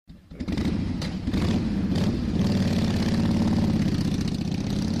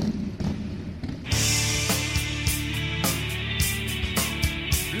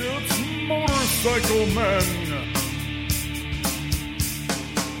Motorcycle Men.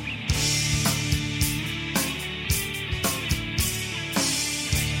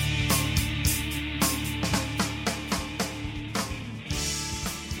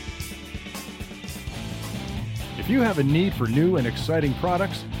 If you have a need for new and exciting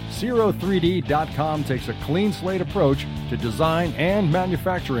products, Zero3D.com takes a clean slate approach to design and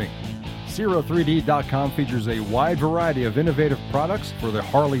manufacturing. Zero3D.com features a wide variety of innovative products for the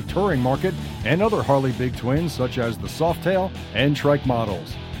Harley touring market and other Harley big twins such as the Softail and Trike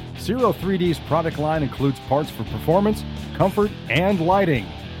models. Zero3D's product line includes parts for performance, comfort, and lighting.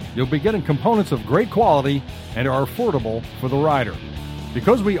 You'll be getting components of great quality and are affordable for the rider.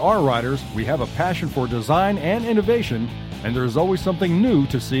 Because we are riders, we have a passion for design and innovation, and there's always something new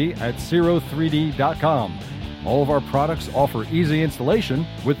to see at Zero3D.com. All of our products offer easy installation.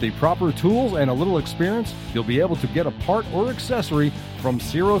 With the proper tools and a little experience, you'll be able to get a part or accessory from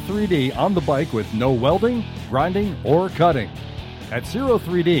Zero3D on the bike with no welding, grinding, or cutting. At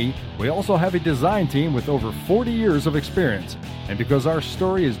Zero3D, we also have a design team with over 40 years of experience. And because our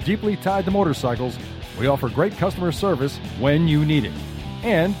story is deeply tied to motorcycles, we offer great customer service when you need it.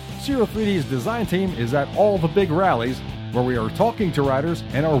 And Zero3D's design team is at all the big rallies where we are talking to riders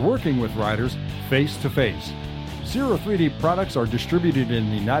and are working with riders face to face. Zero3D products are distributed in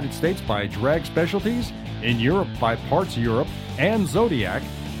the United States by Drag Specialties, in Europe by Parts Europe and Zodiac,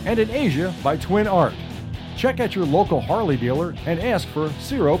 and in Asia by Twin Art. Check out your local Harley dealer and ask for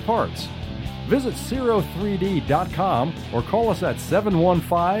Zero Parts. Visit Zero3D.com or call us at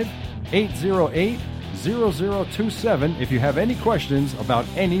 715-808-0027 if you have any questions about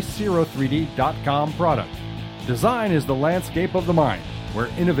any Zero3D.com product. Design is the landscape of the mind, where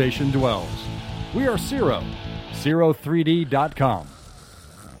innovation dwells. We are Zero. Zero3D.com.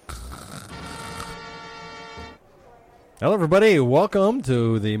 Hello, everybody. Welcome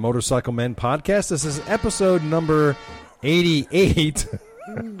to the Motorcycle Men podcast. This is episode number 88.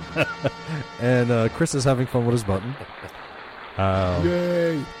 And Chris is having fun with his button.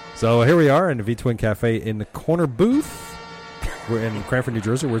 Yay. So here we are in the V-Twin Cafe in the corner booth. We're in Cranford, New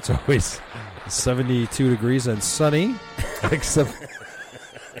Jersey, where it's always 72 degrees and sunny, except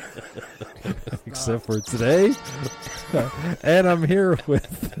for today. And I'm here with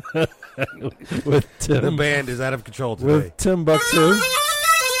Tim. The band is out of control today. With Timbuktu.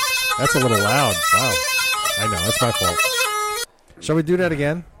 That's a little loud. Wow. I know, that's my fault. Shall we do that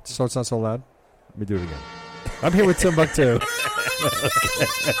again so it's not so loud? Let me do it again. I'm here with Timbuktu.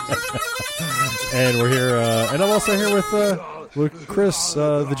 And we're here, and I'm also here with Chris,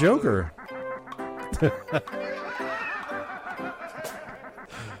 the Joker.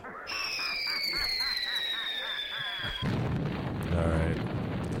 All right.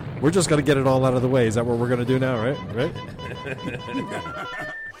 We're just going to get it all out of the way. Is that what we're going to do now, right? Right?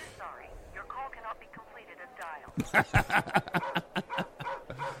 Sorry, your call cannot be completed as dialed.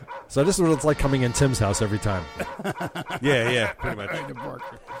 So this is what it's like coming in Tim's house every time. Yeah, pretty much.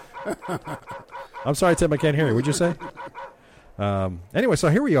 I'm sorry, Tim, I can't hear you. What'd you say? Anyway, so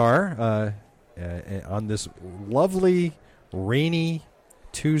here we are on this lovely, rainy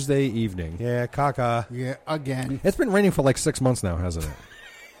Tuesday evening. Yeah, caca. Yeah, again. It's been raining for like 6 months now, hasn't it?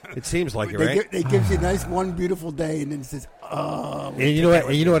 It seems like it, right? They give you a nice one beautiful day, and then it says, "Oh." And you know what?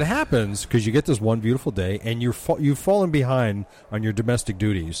 And you know what happens because you get this one beautiful day, and you've fallen behind on your domestic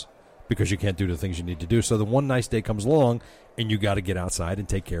duties because you can't do the things you need to do. So the one nice day comes along, and you got to get outside and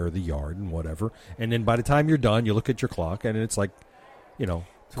take care of the yard and whatever. And then by the time you're done, you look at your clock, and it's like, you know,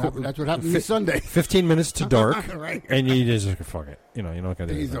 That's what happened this Sunday. 15 minutes to dark, Right. and you just fuck it. You know, you're not going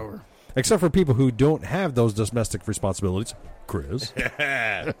to do Day's anything. over. Except for people who don't have those domestic responsibilities. Chris,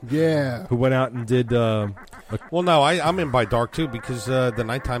 Yeah. who went out and did. Well, no, I'm in by dark, too, because the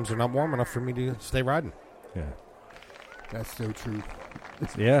night times are not warm enough for me to stay riding. Yeah, That's so true.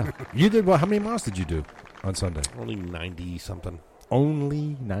 yeah. You did what? How many miles did you do on Sunday? Only 90-something.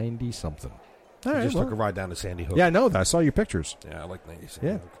 Only 90-something. All I right, just well. took a ride down to Sandy Hook. Yeah, I know that. I saw your pictures. Yeah, I like 90 Sandy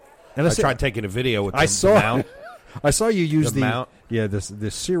Yeah. Hook. And I tried taking a video with the mount. I saw you use The mount. Yeah, the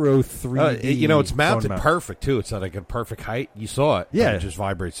Zero 3D. You know, it's mounted phone mount. perfect, too. It's at like a perfect height. You saw it. Yeah. But it just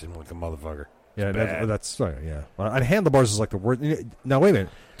vibrates in like a motherfucker. Yeah, bad. that's yeah. Well, and handlebars is like the word. Now, wait a minute.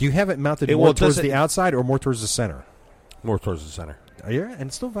 Do you have it mounted It- more well, towards does the it- outside or more towards the center? More towards the center. Yeah, and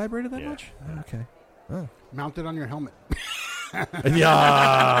it still vibrated that Yeah. much? Okay. Oh. Mounted on your helmet.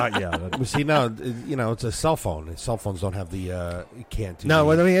 Yeah. Well, see, now, you know, it's a cell phone. And cell phones don't have the, you can't do Now,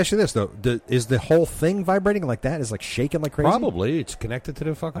 the- let me ask you this, though. Is the whole thing vibrating like that? Is like shaking like crazy? Probably. It's connected to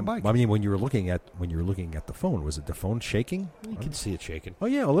the fucking bike. I mean, when you were looking at the phone, was it the phone shaking? You can see it shaking. Oh,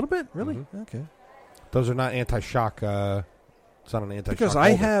 yeah, a little bit? Really? Mhm. Okay. Those are not anti-shock It's not an anti-shock Because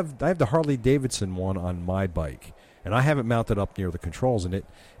I holder. have the Harley Davidson one on my bike, and I have it mounted up near the controls, and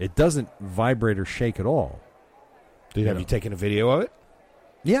it doesn't vibrate or shake at all. Have you taken a video of it?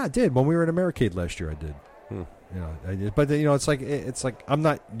 Yeah, I did when we were at Americade last year. I did. You know, I did. But it's like I'm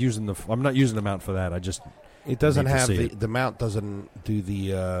not using the mount for that. I just It doesn't need to have see it. the mount doesn't do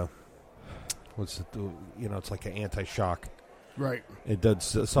the what's it do? You know, it's like an anti-shock. Right. It does.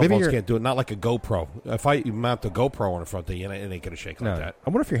 Cell Maybe phones you're- can't do it. Not like a GoPro. If I mount the GoPro on the front, it ain't going to shake no. like that. I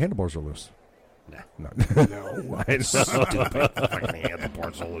wonder if your handlebars are loose. Nah. No. No. Stupid. Fucking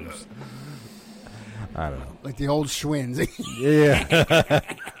handlebars are loose. I don't know. Like the old Schwinns. Yeah.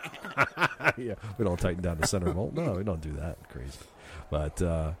 Yeah. We don't tighten down the center bolt. No, we don't do that. Crazy. But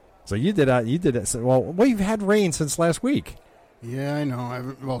so you did it. So, well, we've had rain since last week. Yeah, I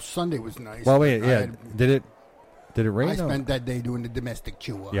know. Well, Sunday was nice. Well, wait, I yeah. had- Did it rain? I No. spent that day doing the domestic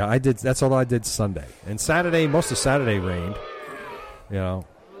chew-up. Yeah, I did. That's all I did Sunday. And Saturday, most of Saturday rained. You know.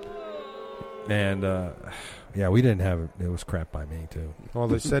 And yeah, we didn't have it. It was crap by me too. Well,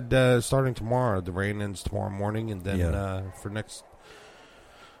 they said starting tomorrow, the rain ends tomorrow morning, and then for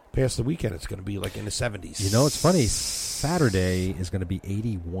past the weekend, it's going to be like in the 70s. You know, it's funny. Saturday is going to be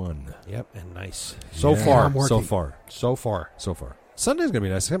 81. Yep, and nice. Yeah. So far. I'm working. So far. Sunday's going to be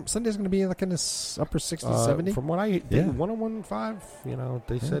nice. Sunday's going to be like in the upper 60s, 70. From what I did, Yeah. 101.5, you know,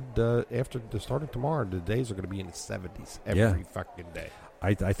 they said after the starting tomorrow, the days are going to be in the 70s every fucking day.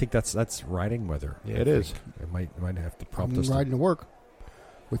 I think that's riding weather. Yeah, I it is. think It might have to prompt I'm us. riding to work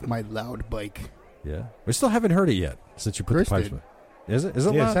with my loud bike. Yeah, we still haven't heard it yet since you put Chris the pipes. did. in. Is it? Is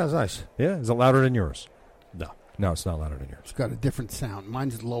it Yeah, it loud? sounds nice. Yeah, is it louder than yours? No. No, it's not louder than yours. It's got a different sound.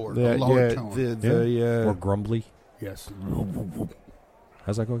 Mine's lower, The- a lower yeah, tone. Or grumbly. Yes.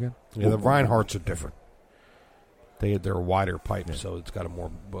 How's that go again? Yeah, the Reinhardts are different. They're wider pipes, so it's got a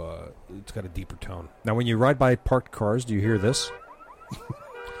more it's got a deeper tone. Now, when you ride by parked cars, do you hear this?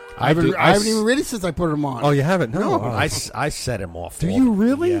 I haven't even read it since I put them on. Oh, you haven't? No. No. Oh. I set him off. Do all you the-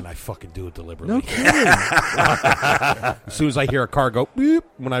 really? Yeah, and I fucking do it deliberately. No kidding. As soon as I hear a car go beep,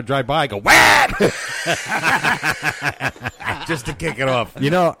 when I drive by, I go whack, just to kick it off. You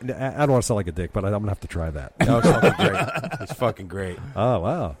know, I don't want to sound like a dick, but I'm going to have to try that. No, it's fucking great. It's fucking great. Oh,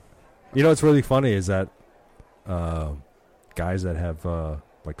 wow. You know what's really funny is that guys that have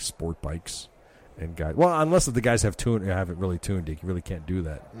like sport bikes and guys, well, unless the guys have it really tuned, you really can't do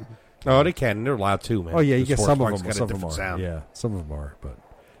that. Oh, they can. They're allowed to, man. Oh yeah, you The get sports some of bike's them. got a Some of them different are. sound. Yeah, some of them are, but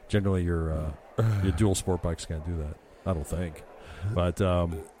generally your dual sport bikes can't do that. I don't think. But so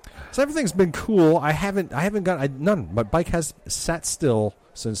everything's been cool. I haven't got none. My bike has sat still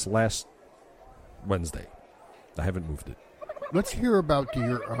since last Wednesday. I haven't moved it. Let's hear about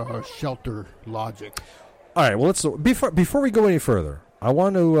your shelter logic. All right. Well, let's before we go any further, I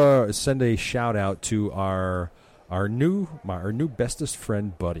want to send a shout out to our new bestest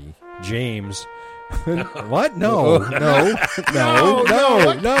friend buddy James. What? No. What are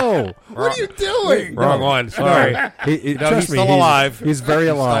you doing? Wrong one. Sorry. No, No, trust he's me, still alive. He's very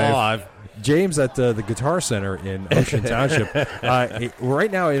Still alive. alive. James at the Guitar Center in Ocean Township.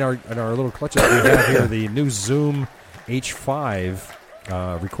 Right now in our little clutches, we have here the new Zoom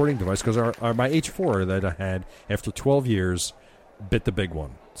H5 recording device because my H4 that I had after 12 years bit the big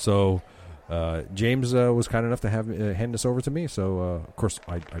one. So James was kind enough to hand this over to me. So of course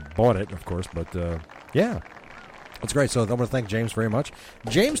I bought it, of course, but yeah, it's great. So I want to thank James very much.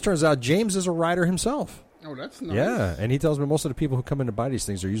 Turns out James is a rider himself. Oh, that's nice. Yeah, and he tells me most of the people who come in to buy these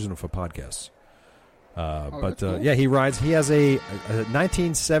things are using them for podcasts. that's cool. Yeah, he rides. He has a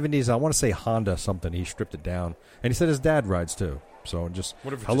 1970s, I want to say Honda something. He stripped it down, and he said his dad rides too. So just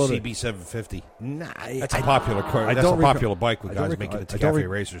What if it's hello a to- CB750? Nah, That's a popular car. I That's don't a recall- popular bike with I don't guys recall- making it to I don't cafe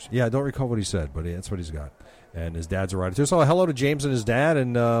rec- racers. Yeah, I don't recall what he said, but that's what he's got. And his dad's a rider too. So hello to James and his dad,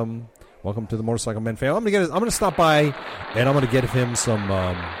 and welcome to the Motorcycle Men family. I'm gonna stop by, and I'm gonna get him some.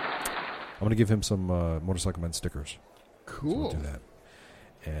 I'm gonna give him some Motorcycle Men stickers. Cool. So we'll do that.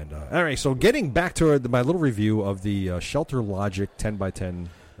 And all right, so getting back to my little review of the Shelter Logic 10x10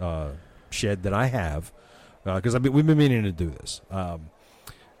 shed that I have, because we've been meaning to do this.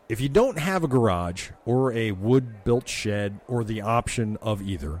 If you don't have a garage or a wood-built shed or the option of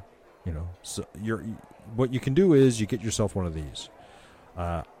either, so what you can do is you get yourself one of these.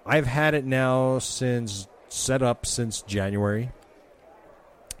 I've had it now set up since January.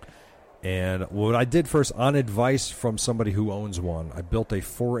 And what I did first, on advice from somebody who owns one, I built a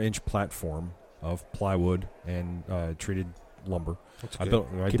 4-inch platform of plywood and treated lumber. I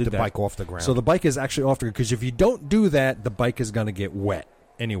Keep did the that. bike off the ground. So the bike is actually off the ground, because if you don't do that, the bike is going to get wet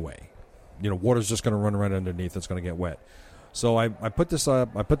anyway. Water's just going to run right underneath. It's going to get wet. So I put this up.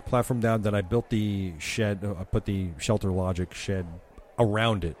 I put the platform down. Then I built the shed. I put the Shelter Logic shed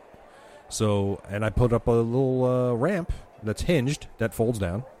around it. So, and I put up a little ramp that's hinged that folds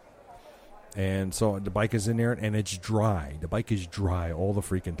down. And so the bike is in there, and it's dry. The bike is dry all the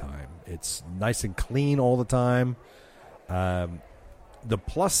freaking time. It's nice and clean all the time. The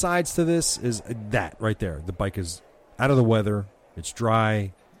plus sides to this is that right there. The bike is out of the weather. It's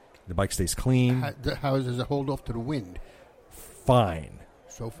dry. The bike stays clean. How does it hold off to the wind? Fine.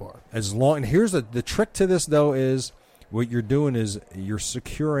 So far. As long, and here's the trick to this, though, is what you're doing is you're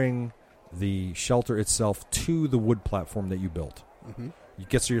securing the shelter itself to the wood platform that you built. Mm-hmm. You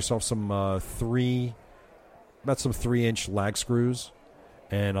get yourself some 3-inch lag screws,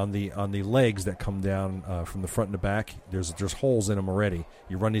 and on the legs that come down from the front and the back, there's holes in them already.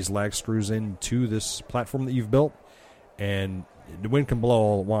 You run these lag screws into this platform that you've built, and the wind can blow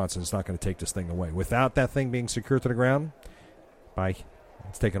all at once, and it's not going to take this thing away. Without that thing being secured to the ground,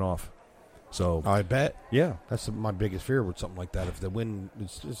 it's taken off. So I bet. Yeah, that's my biggest fear with something like that. If the wind,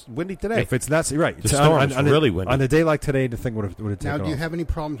 it's windy today. If it's not right, the storm is really windy. On a day like today, the thing would have taken off. Now, do you have any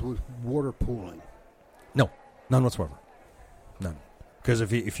problems with water pooling? No, none whatsoever. None. Because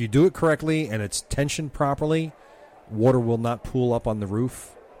if you do it correctly and it's tensioned properly, water will not pool up on the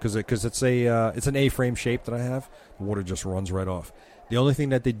roof. Because it's an A-frame shape that I have. The water just runs right off. The only thing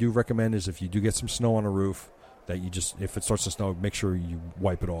that they do recommend is if you do get some snow on the roof, that you if it starts to snow, make sure you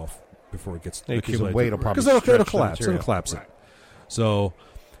wipe it off before it gets accumulated. Because it'll collapse. It'll collapse it. So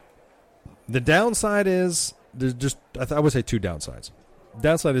the downside is there's just I would say 2 downsides.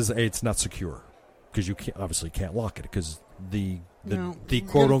 Downside is it's not secure because you obviously can't lock it because the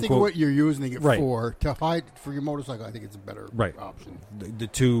quote unquote what you're using it right. for to hide for your motorcycle. I think it's a better option. The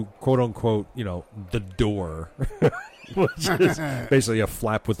 2 quote unquote the door, which is basically a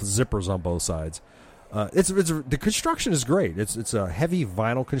flap with zippers on both sides. The construction is great. It's a heavy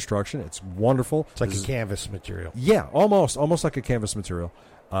vinyl construction. It's wonderful. It's like a canvas material. Yeah, almost like a canvas material.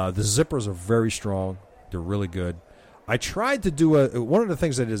 The zippers are very strong. They're really good. I tried to do one of the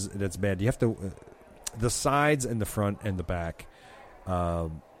things that's bad. You have to the sides and the front and the back.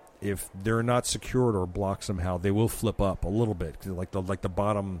 If they're not secured or blocked somehow, they will flip up a little bit. Like the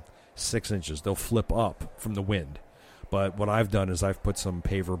bottom 6 inches, they'll flip up from the wind. But what I've done is I've put some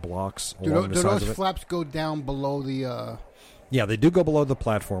paver blocks along the sides of it. Do those flaps go down below the... Yeah, they do go below the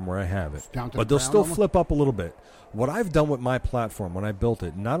platform where I have it. But they'll still flip up a little bit. What I've done with my platform when I built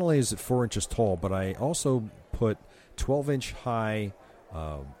it, not only is it 4 inches tall, but I also put 12-inch high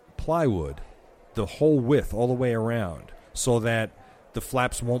plywood, the whole width all the way around, so that the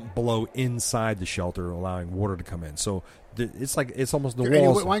flaps won't blow inside the shelter, allowing water to come in. So it's almost the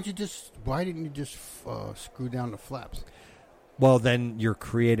walls. Why didn't you just screw down the flaps? Well, then you're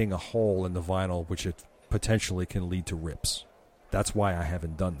creating a hole in the vinyl, which it potentially can lead to rips. That's why I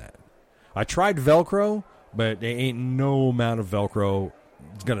haven't done that. I tried Velcro, but there ain't no amount of Velcro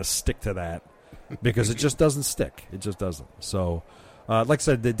going to stick to that because it just doesn't stick. It just doesn't. So, like I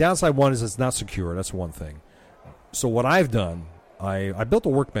said, the downside one is it's not secure. That's one thing. So what I've done, I built a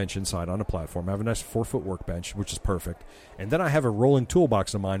workbench inside on a platform. I have a nice 4-foot workbench, which is perfect. And then I have a rolling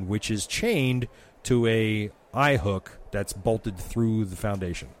toolbox of mine, which is chained to a eye hook that's bolted through the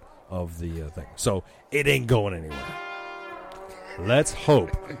foundation of the thing. So it ain't going anywhere. Let's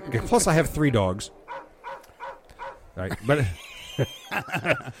hope. Plus, I have 3 dogs. All right, but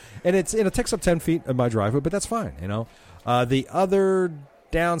and it takes up 10 feet of my driveway, but that's fine. The other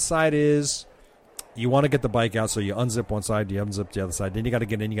downside is you want to get the bike out, so you unzip one side, you unzip the other side. Then you got to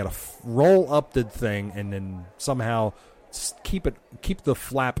get in. You got to roll up the thing, and then somehow keep the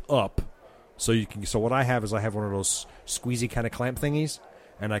flap up, so you can. So what I have is I have one of those squeezy kind of clamp thingies,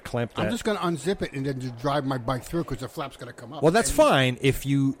 and I clamp that. I'm just going to unzip it and then just drive my bike through because the flap's going to come up. Well, that's fine if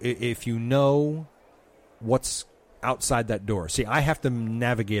you know what's outside that door. See, I have to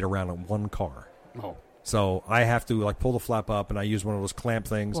navigate around in one car. Oh. So I have to pull the flap up, and I use one of those clamp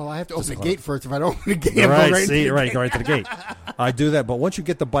things. Well, I have to open the gate first. If I don't open the gate, right, go right to the gate. I do that, but once you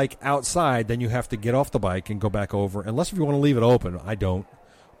get the bike outside, then you have to get off the bike and go back over. Unless if you want to leave it open, I don't.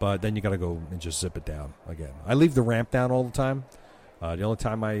 But then you got to go and just zip it down again. I leave the ramp down all the time. The only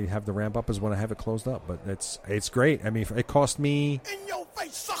time I have the ramp up is when I have it closed up. But it's great. I mean, it cost me in your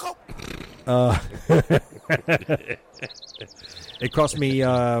face, sucker. It cost me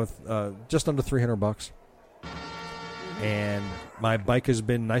just under $300, and my bike has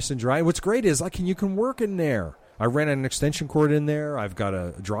been nice and dry. What's great is you can work in there. I ran an extension cord in there. I've got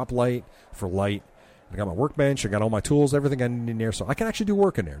a drop light for light. I got my workbench. I got all my tools, everything I need in there, so I can actually do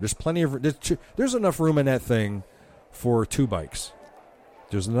work in there. There's plenty of there's enough room in that thing for 2 bikes.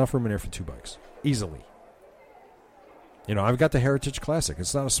 There's enough room in there for 2 bikes easily. You know, I've got the Heritage Classic.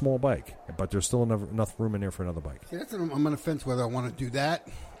 It's not a small bike, but there's still enough room in there for another bike. See, I'm on the fence whether I want to do that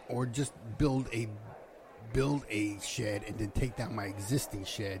or just build a shed and then take down my existing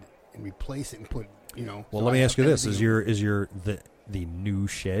shed and replace it and put, you know. Well, so let I me ask you have this: everything- the new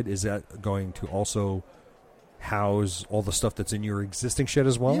shed, is that going to also house all the stuff that's in your existing shed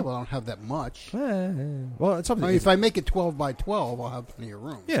as well? Yeah, well, I don't have that much. Well, it's something. If I make it 12 by 12, I'll have plenty of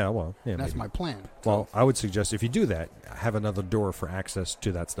room. Yeah, well, yeah, And that's maybe. my plan. Well, I would suggest if you do that, have another door for access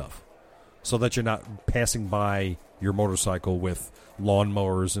to that stuff, so that you're not passing by your motorcycle with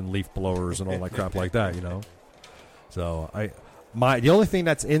lawnmowers and leaf blowers and all that crap like that. You know. So the only thing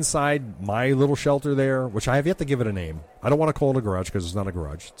that's inside my little shelter there, which I have yet to give it a name. I don't want to call it a garage because it's not a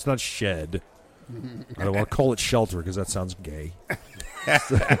garage. It's not a shed. I don't want to call it shelter because that sounds gay.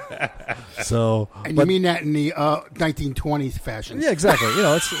 So, And you mean that in the 1920s fashion. yeah, exactly. You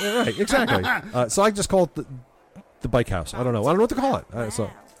know, it's right, exactly. So I just call it the bike house. I don't know. I don't know what to call it.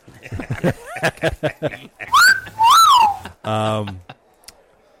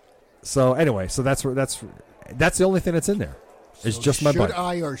 So anyway, so that's the only thing that's in there. It's So just my bike. Should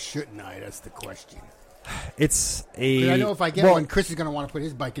I or shouldn't I? That's the question. It's 'Cause I know if I get well, one, Chris is going to want to put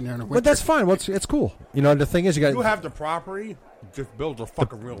his bike in there in the winter. but that's fine. Well, it's cool. You know, the thing is, you got. You have the property, just build a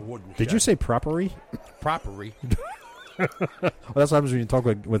fucking real wooden Did you say property? property? Well, that's what happens when you talk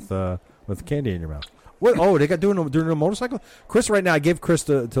with candy in your mouth. What? Oh, they got doing a motorcycle. Chris, right now, I gave Chris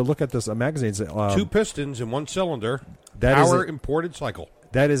to look at this magazine. 2 pistons in 1 cylinder. That is Power a- imported cycle.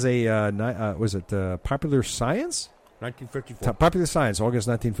 That is was it Popular Science? 1954. Popular Science, August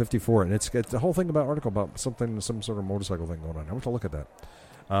 1954, and it's the whole thing about article about some sort of motorcycle thing going on. I want to look at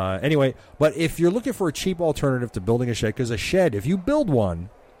that. Anyway, but if you're looking for a cheap alternative to building a shed, because a shed, if you build one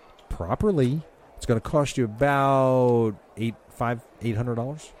properly, it's going to cost you about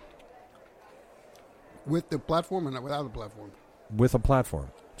 $800 With the platform and without the platform? with a platform.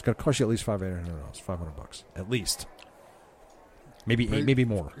 It's going to cost you at least $500, $500 at least. Maybe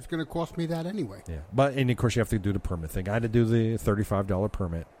more. It's going to cost me that anyway. Yeah, but and of course you have to do the permit thing. I had to do the $35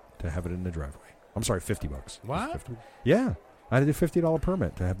 permit to have it in the driveway. I'm sorry, $50. What? 50. Yeah, I had to do $50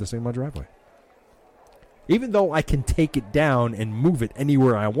 permit to have this thing in my driveway. Even though I can take it down and move it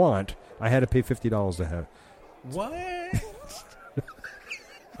anywhere I want, I had to pay $50 to have. What?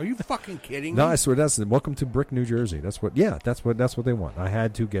 Are you fucking kidding No, me? I swear that's welcome to Brick, New Jersey. That's what they want. I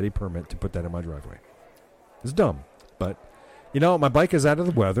had to get a permit to put that in my driveway. It's dumb, but you know my bike is out of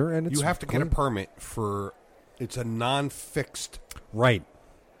the weather and it's You have to get a clean. permit for. It's a non-fixed. Right.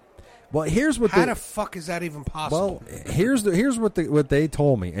 Well, here's what How the fuck is that even possible? Well, here's what they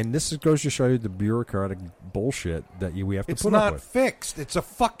told me, and this goes to show you the bureaucratic bullshit that we have to It's put up not with. fixed. It's a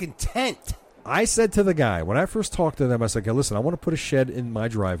fucking tent. I said to the guy when I first talked to them, I said, "Okay, listen, I want to put a shed in my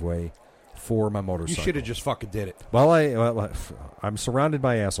driveway for my You motorcycle." should have just fucking did it. Well, I'm surrounded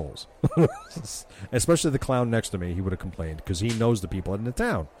by assholes, especially the clown next to me. He would have complained because he knows the people in the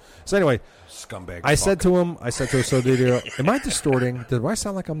town. So anyway, Scumbag. I fuck. said to him, so did you? Am I distorting? Do I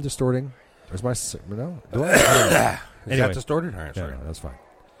sound like I'm distorting? Or is my no? Do I? I don't know. Is Anyway. that distorted? All right, Yeah, sorry. no, that's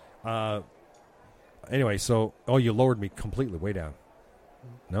fine. Anyway, so you lowered me completely way down.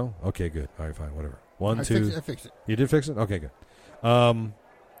 No? Okay, good. All right, fine, whatever. One, I two. fixed it. You did fix it? Okay, good. I'm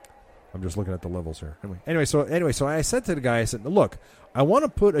just looking at the levels here. Anyway, so I said to the guy, I said, look, I want to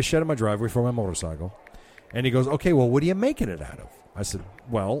put a shed in my driveway for my motorcycle. And he goes, okay, well, what are you making it out of? I said,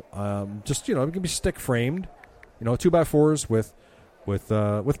 well, just, it can be stick framed, 2x4s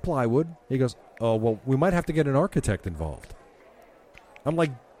with plywood. He goes, oh, well, we might have to get an architect involved. I'm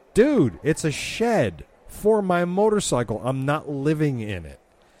like, dude, it's a shed for my motorcycle. I'm not living in it.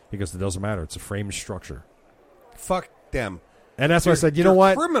 He goes, it doesn't matter. It's a framed structure. Fuck them. And that's why I said, you know They're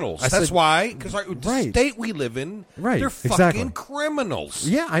what? Criminals. I That's said, why. Because the Right. state we live in, Right, they're fucking exactly. criminals.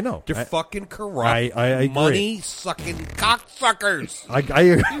 Yeah, I know. They're I- fucking corrupt, I agree. money-sucking cocksuckers.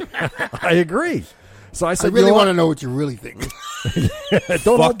 I agree. So I I said, really you know want to know what you really think.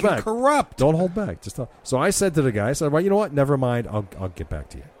 don't hold Fucking back. corrupt. Don't hold back. Just so I said to the guy, I said, well, you know what? Never mind. I'll get back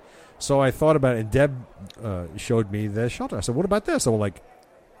to you. So I thought about it, and Deb showed me the shelter. I said, what about this? I'm like,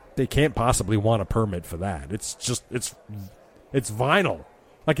 they can't possibly want a permit for that. It's just it's vinyl.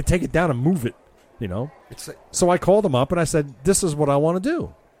 I could take it down and move it. So I called him up and I said, this is what I want to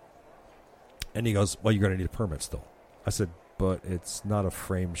do. And he goes, well, you're going to need a permit still. I said, but it's not a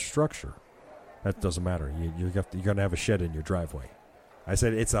framed structure. That doesn't matter. You're going to have a shed in your driveway. I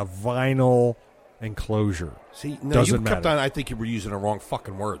said, it's a vinyl enclosure. See, no, Doesn't you kept matter. on. I think you were using the wrong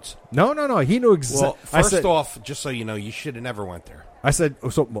fucking words. No. He knew Well, exactly. first off, just so you know, you should have never went there. I said,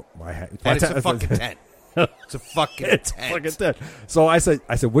 so I had. And it's a fucking tent. It's a fucking It's tent. fucking dead. So I said,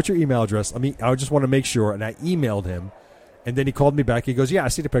 what's your email address? I just want to make sure. And I emailed him And then he called me back. He goes, "Yeah, I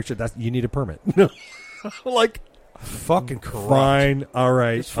see the picture. You need a permit." Like, fucking corrupt. fine, all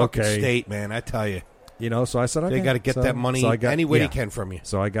right, This fucking okay. state, man, I tell you. So I said, okay. They got to get that money any way they can from you.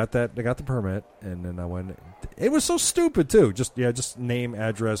 So I got that. I got the permit, and then I went. It was so stupid too. Just name,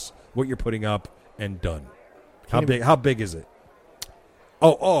 address, what you're putting up, and done. How big is it?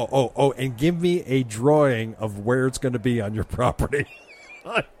 Oh, and give me a drawing of where it's going to be on your property.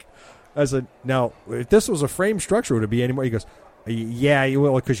 I said, now, if this was a frame structure, would it be any more? He goes, yeah, you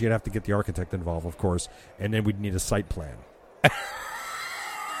will, because you'd have to get the architect involved, of course, and then we'd need a site plan.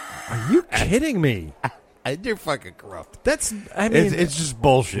 Are you kidding me? You're fucking corrupt. It's just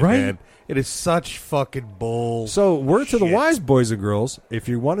bullshit, right? man. It is such fucking bull. So, word to the shit. wise boys and girls, if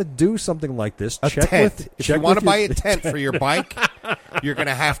you want to do something like this, A check tent. with... If check you want with to buy your- a tent for your bike, you're going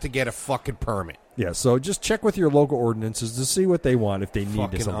to have to get a fucking permit. Yeah, so just check with your local ordinances to see what they want if they need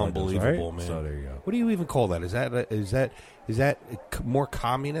Fucking something like this, unbelievable, all right? man. So there you go. What do you even call that? Is that more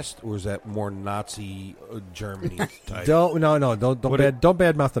communist or is that more Nazi Germany type? Don't What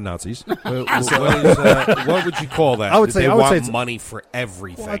badmouth the Nazis. What would you call that? I would say want it's money for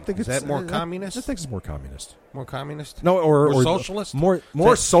everything. Well, I think is that more communist? I think it's more communist. More communist? No, or socialist? More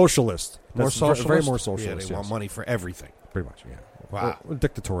socialist. More That's socialist? Very more socialist. Yeah, they want money for everything. Pretty much. Yeah. Wow. Or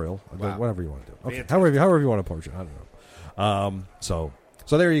dictatorial. Wow. Whatever you want to do. Okay. Fantastic. However you want to approach it. I don't know.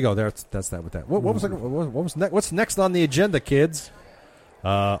 So there you go. That's that with that. What was next? What's next on the agenda, kids?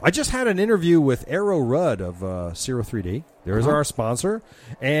 I just had an interview with Aero Rudd of Zero3D. There's our sponsor,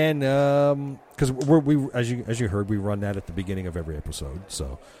 and because we as you heard, we run that at the beginning of every episode.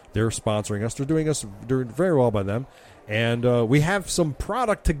 So they're sponsoring us. They're doing very well by them, and we have some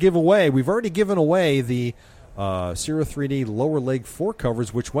product to give away. We've already given away the Zero3D lower leg fork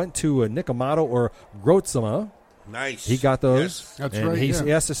covers, which went to Nick Amato or Grotzama. Nice. He got those. Yes. That's and right, He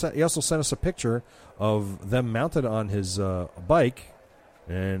yeah. also sent us a picture of them mounted on his bike,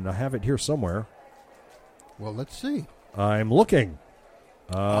 and I have it here somewhere. Well, let's see. I'm looking.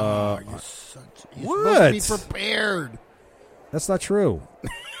 You're What? supposed to be prepared. That's not true.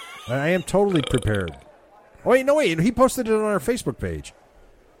 I am totally prepared. Oh, wait, no, wait. He posted it on our Facebook page.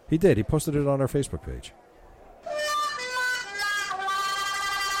 He did. He posted it on our Facebook page.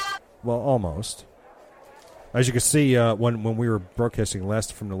 Well, almost. As you can see, when we were broadcasting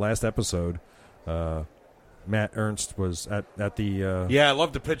from the last episode, Matt Ernst was at the. Yeah, I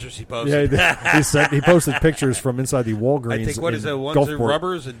love the pictures he posted. Yeah, he posted pictures from inside the Walgreens. I think, what is it? One's Gulfport.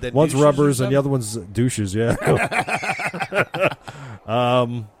 rubbers and then One's douches rubbers or and the other one's douches. Yeah.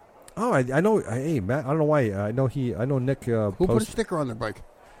 I know. Hey, Matt. I don't know why. I know Nick. Who put a sticker on their bike?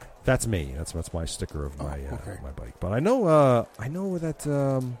 That's me. That's my sticker of my okay. my bike. But I know that.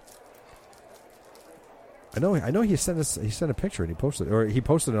 I know he sent a picture and he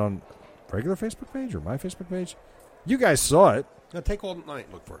posted it on regular Facebook page or my Facebook page. You guys saw it. Now take all night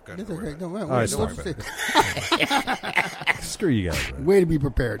and look for it. Go ahead. It's okay. No, All right, let's sorry see. Screw you guys. Man. Way to be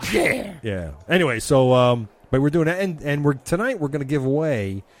prepared. Yeah. Yeah. Anyway, so but we're doing that, and tonight we're going to give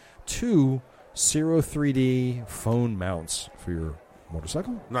away 2 Zero3D phone mounts for your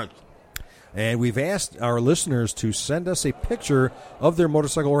motorcycle. Nice. And we've asked our listeners to send us a picture of their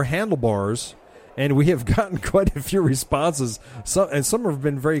motorcycle or handlebars, and we have gotten quite a few responses. Some have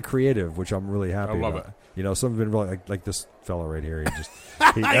been very creative, which I'm really happy I love about. it. You know, some have been really like this fella right here.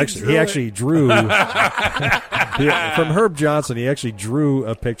 He actually drew from Herb Johnson. He actually drew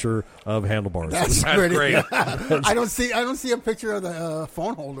a picture of handlebars. That's That's great. I don't see a picture of the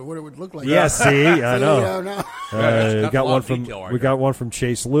phone holder. What it would look like. Yeah, see, I know. Yeah, no. that's got a lot one of from detail right we there. got one from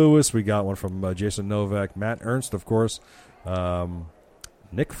Chase Lewis. We got one from Jason Novak, Matt Ernst, of course,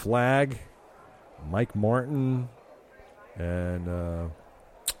 Nick Flagg, Mike Martin, and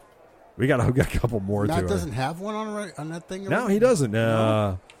we got a couple more Matt too. doesn't have one on that thing. No, already? he doesn't.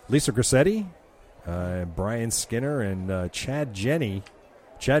 No? Lisa Grassetti, Brian Skinner, and Chad and Jenny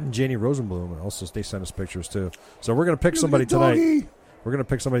Rosenblum. Also, they sent us pictures too. So we're going to pick somebody tonight. Doggy. We're going to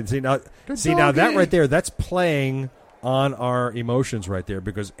pick somebody. Now doggy. that right there, that's playing on our emotions right there,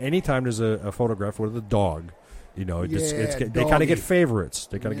 because anytime there's a photograph with a dog, you know, they kind doggy. of get favorites.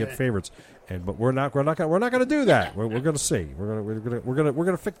 They kind of Yeah. get favorites, but we're not going to do that. We're going to see. We're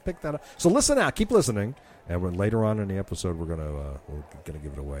going to pick that up. So listen out. Keep listening, and later on in the episode, we're going to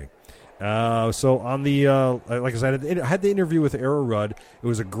give it away. So on the like I said, I had the interview with Aero Rudd. It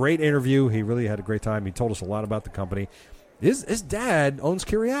was a great interview. He really had a great time. He told us a lot about the company. His dad owns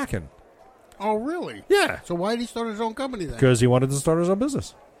Kiriakin. Oh, really? Yeah. So why did he start his own company then? Because he wanted to start his own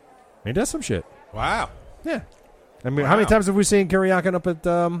business. He does some shit. Wow. Yeah. I mean, how many times have we seen Kiriakin up at At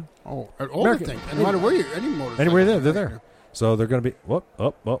all American- the things. And no matter where you, any motorcycle. anywhere there? They're there. So they're going to be.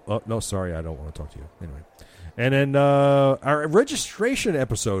 No, sorry, I don't want to talk to you. Anyway. And then our registration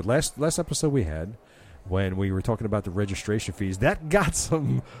episode, last episode we had, when we were talking about the registration fees, that got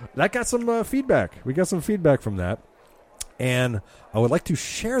some feedback. We got some feedback from that, and I would like to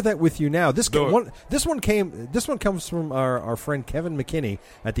share that with you now. This one comes from our friend Kevin McKinney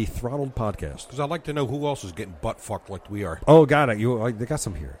at the Throttled Podcast. Because I'd like to know who else is getting butt fucked like we are. Oh, got it. They got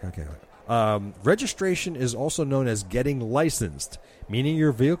some here. Okay. Registration is also known as getting licensed, meaning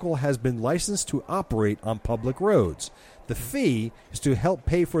your vehicle has been licensed to operate on public roads. The fee is to help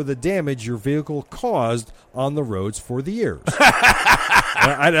pay for the damage your vehicle caused on the roads for the years.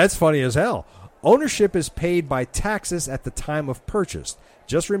 That's funny as hell. Ownership is paid by taxes at the time of purchase.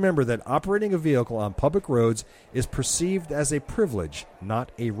 Just remember that operating a vehicle on public roads is perceived as a privilege,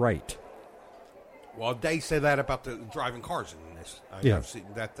 not a right. Well, they say that about the driving cars in this. I've seen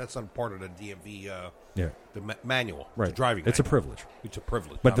that. That's not part of the DMV the manual. Right. The driving It's manual. a privilege. It's a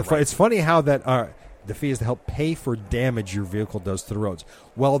privilege. But not a right. it's funny how that the fee is to help pay for damage your vehicle does to the roads.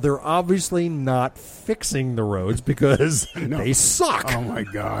 Well, they're obviously not fixing the roads because they suck. Oh, my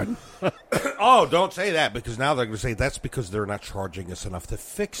God. Oh, don't say that, because now they're going to say that's because they're not charging us enough to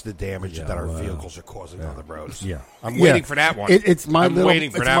fix the damage that our vehicles are causing on the roads. Yeah. I'm waiting for that one. It's my I'm little. waiting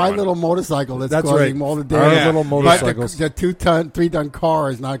for It's that my one. little motorcycle that's That's causing right. all the Our damage. little But motorcycles. the 2-ton, 3-ton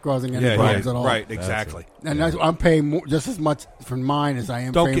car is not causing any problems at all. Right, exactly. And I'm paying more, just as much for mine as I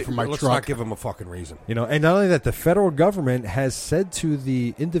am Don't paying get, for my let's truck. not give them a fucking reason. And not only that, the federal government has said to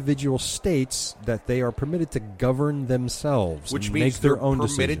the individual states that they are permitted to govern themselves, Which and means make their they're own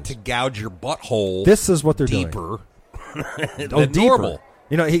permitted decisions. to gouge your butthole. This is what they're doing. deeper than Deeper. normal.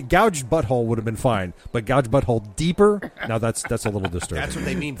 He gouged butthole would have been fine, but gouge butthole deeper. Now that's a little disturbing. That's what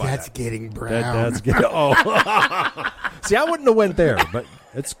they mean by That's that. getting brown. That's good. Oh, see, I wouldn't have went there, but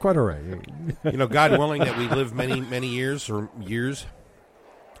it's quite all right. You know, God willing that we live many, many years or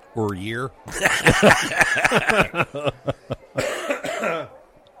a year.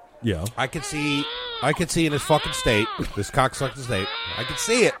 Yeah. I could see in this fucking state, this cocksucking state, I could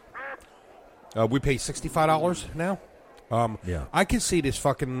see it. We pay $65 now. Yeah. I can see this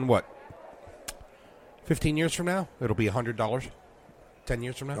fucking, 15 years from now, it'll be $100. 10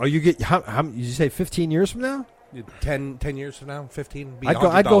 years from now? Oh, you get how? You say 15 years from now? 10 years from now? 15? Be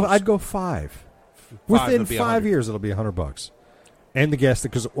I'd go 5. Within it'll be 5 $100. years, it'll be $100, and the gas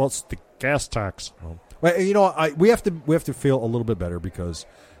because it's the gas tax. Well, we have to feel a little bit better because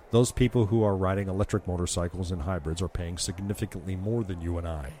those people who are riding electric motorcycles and hybrids are paying significantly more than you and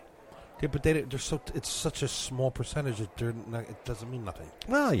I. Yeah, but it's such a small percentage that it doesn't mean nothing.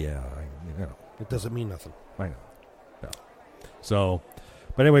 Well, yeah, It doesn't mean nothing. I know. Yeah. So,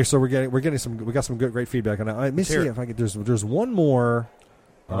 but anyway, so we got some great feedback on that. Let me see if I can. There's one more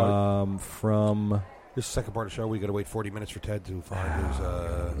from This is the second part of the show. We got to wait 40 minutes for Ted to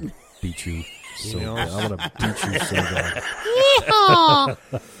find his. beat you. So Emails. I'm gonna beat you so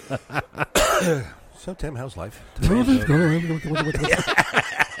bad. So Tim, how's life?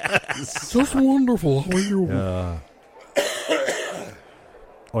 Just wonderful. How are you?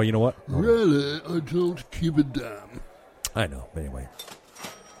 Oh, you know what? Really, I don't give a damn. I know. But anyway,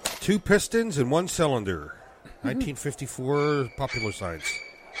 2 pistons and 1 cylinder. 1954 popular science.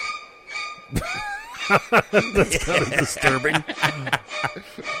 that's kind of disturbing.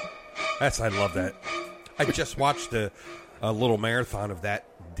 I love that. I just watched a little marathon of that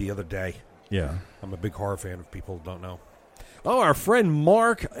the other day. Yeah. I'm a big horror fan, if people don't know. Oh, our friend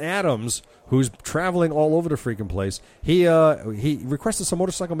Mark Adams, who's traveling all over the freaking place, he requested some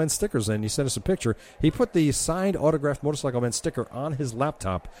Motorcycle Men stickers, and he sent us a picture. He put the signed, autographed Motorcycle Men sticker on his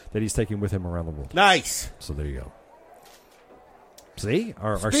laptop that he's taking with him around the world. Nice. So there you go. See?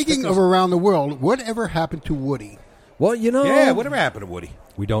 Our Speaking stickers- of around the world, whatever happened to Woody? Well, Yeah, whatever happened to Woody?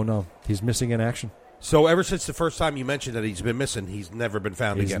 We don't know. He's missing in action. So ever since the first time you mentioned that he's been missing, he's never been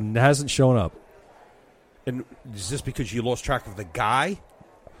found He again. hasn't shown up. And is this because you lost track of the guy?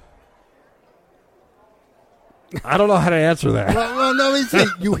 I don't know how to answer that. Well, no,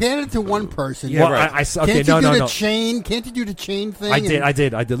 you hand it to one person. Yeah, Well, right. Can't you do the chain? Can't you do the chain thing? I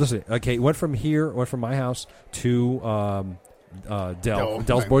did. Listen, okay, went from my house to Dell's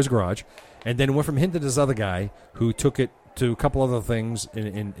right. Boys Garage, and then went from him to this other guy who took it to a couple other things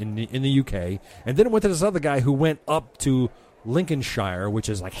in the UK, and then it went to this other guy who went up to Lincolnshire, which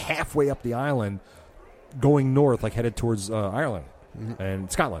is like halfway up the island, going north, like headed towards Ireland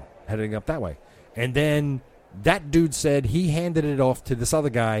and Scotland, heading up that way, and then that dude said he handed it off to this other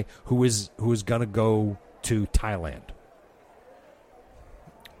guy who was gonna go to Thailand.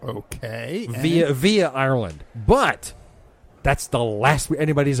 Okay. Via Ireland, but that's the last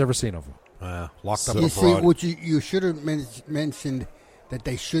anybody's ever seen of him. Locked up You see, abroad. what you should have mentioned that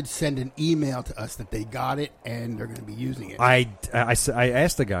they should send an email to us that they got it and they're going to be using it. I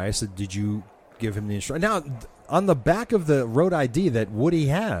asked the guy, I said, did you give him the instruction? Now, on the back of the road ID that Woody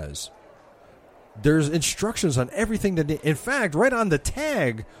has, there's instructions on everything that. In fact, right on the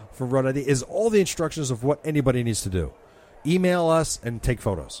tag for road ID is all the instructions of what anybody needs to do. Email us and take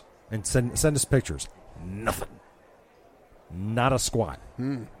photos and send us pictures. Nothing. Not a squat.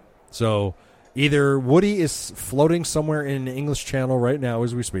 So either Woody is floating somewhere in the English Channel right now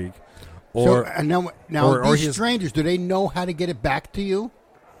as we speak, or now these strangers, do they know how to get it back to you?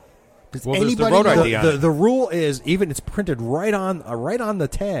 Does Well, there's the anybody road know? ID on it. the rule is, even it's printed right on the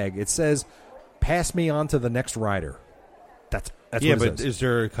tag. It says, "Pass me on to the next rider." That's Yeah, what it but says. is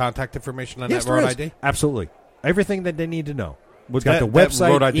there contact information on Yes, that there road is. ID? Absolutely, everything that they need to know. It's That, got the website. that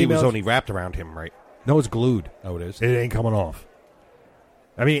road ID was emails. only wrapped around him, right? No, it's glued. Oh, it is? It ain't coming off.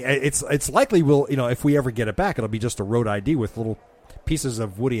 I mean, it's likely we'll, if we ever get it back, it'll be just a road ID with little pieces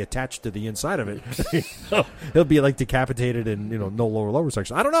of Woody attached to the inside of it. He'll be like decapitated and no lower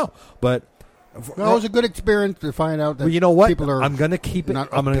section. I don't know, but Well, it was a good experience to find out that well, you know what? people are. I'm going to keep it. not-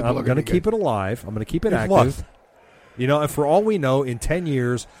 I'm people are going gonna to keep get- it alive. I'm going to keep it It's active. what? And for all we know, in 10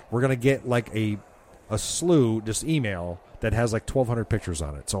 years, we're going to get like a slew, just email that has like 1,200 pictures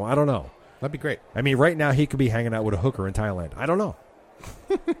on it. So I don't know. That'd be great. I mean, right now he could be hanging out with a hooker in Thailand. I don't know.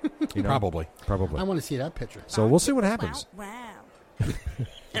 Probably. I want to see that picture. So we'll see what happens. Wow.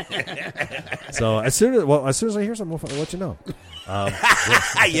 So as soon as I hear something, we'll let you know.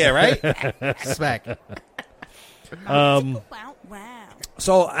 Yeah, right? Smack. Wow.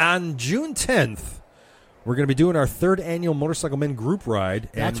 So on June 10th, we're going to be doing our 3rd annual Motorcycle Men group ride.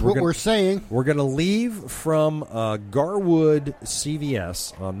 That's and what gonna, we're saying. We're going to leave from Garwood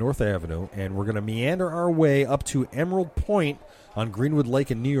CVS on North Avenue, and we're going to meander our way up to Emerald Point on Greenwood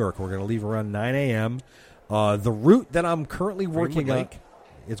Lake in New York. We're going to leave around 9 a.m. The route that I'm currently working on, Lake?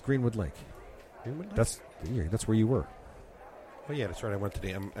 it's Greenwood Lake. That's where you were. Oh, yeah, that's right. I went to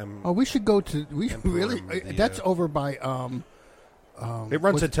the Oh, we should go to. We Emperor, really. the, That's over by. It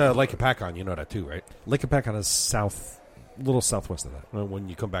runs into Lake Apacon. You know that, too, right? Lake Apacon is little southwest of that. Well, when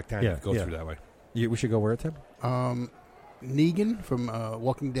you come back down, Yeah, you go yeah. through that way. We should go where, Tim? Negan from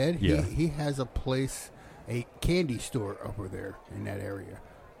Walking Dead. Yeah. He has a place, a candy store over there in that area.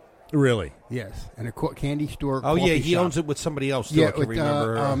 Really? Yes, and a candy store. Oh, yeah, coffee he shop. owns it with somebody else, too. Yeah, I can with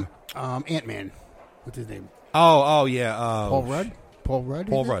remember. Ant-Man. What's his name? Oh, yeah. Paul Rudd. Paul Rudd.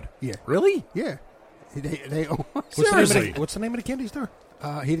 Paul is it? Rudd. Yeah. Really? Yeah. They own. Seriously? What's the name of the candy store? He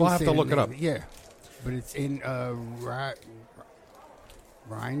didn't We'll have say to the look it name. up. Yeah, but it's in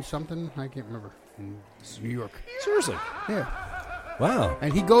Rhine something. I can't remember. In New York. Seriously? Yeah, Wow.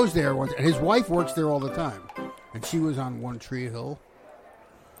 and he goes there once, and his wife works there all the time, and she was on One Tree Hill.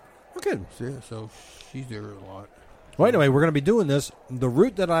 Okay. So she's there a lot. Well, anyway, we're going to be doing this. The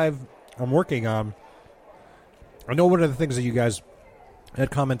route that I'm working on, I know one of the things that you guys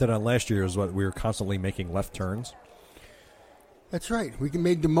had commented on last year is what we were constantly making left turns. That's right. We can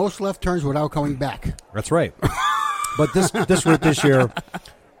make the most left turns without coming back. That's right. But this route this year,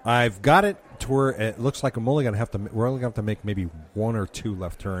 I've got it to where it looks like we're only going to have to make maybe 1 or 2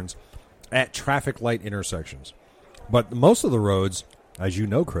 left turns at traffic light intersections. But most of the roads, as you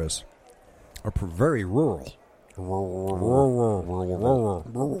know, Chris, are very rural. Rural.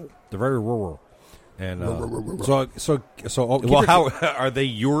 They're very rural. And so Well, how are they?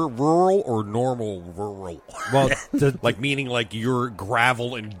 Your rural or normal rural? well, Like meaning like your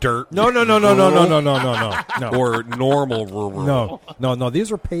gravel and dirt? no, or normal rural? no.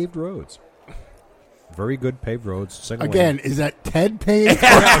 These are paved roads. Very good paved roads. Single Again, lane. is that Ted paying?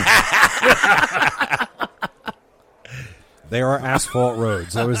 They are asphalt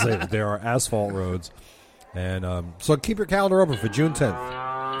roads. I always say that. They are asphalt roads. And so keep your calendar open for June 10th.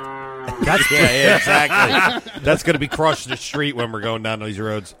 Yeah, exactly. That's going to be crossing the street when we're going down these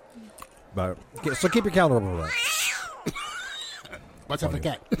roads. But, so keep your calendar open for that. What's up with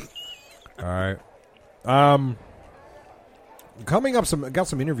that? All right. Coming up, got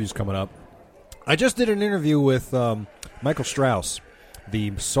some interviews coming up. I just did an interview with Michael Strauss,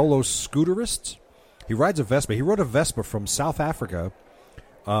 the solo scooterist. He rides a Vespa. He rode a Vespa from South Africa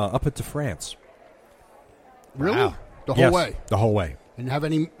up into France. Really? Wow. The whole Yes, way? the whole way. And have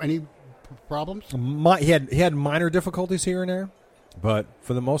any problems? He had minor difficulties here and there, but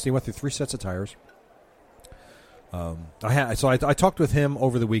for the most, he went through 3 sets of tires. I talked with him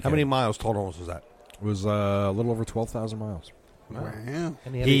over the How weekend. many miles total was that? It was a little over 12,000 miles. Wow.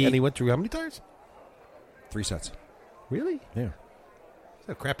 And he went through how many tires? 3 sets. Really? Yeah.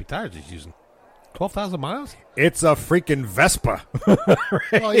 What crappy tires he's using? 12,000 miles? It's a freaking Vespa.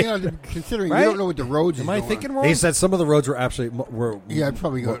 Well, you know, considering Right? you don't know what the roads Am is I going thinking on. wrong? He said some of the roads were absolutely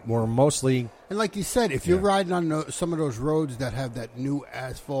were mostly. And like you said, if you're riding on some of those roads that have that new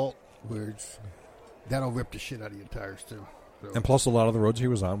asphalt, that'll rip the shit out of your tires too. So. And plus, a lot of the roads he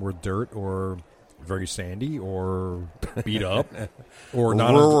was on were dirt or very sandy or beat up or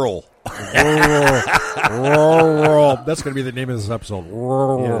not rural. rural. That's going to be the name of this episode.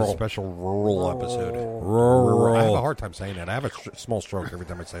 Rural. Yeah, a special rural episode. Rural. I have a hard time saying that. I have a small stroke every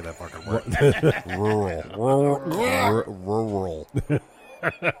time I say that fucking word. Rural. Rural.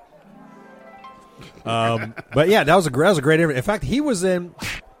 But yeah, that was a great interview. In fact, he was in.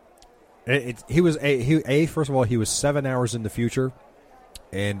 First of all, he was 7 hours in the future,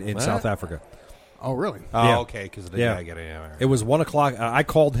 and in South Africa. Oh, really? Oh, Yeah. okay. Because Yeah. It was 1 o'clock. I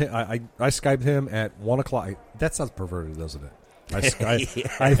called him. I Skyped him at 1 o'clock. That sounds perverted, doesn't it? I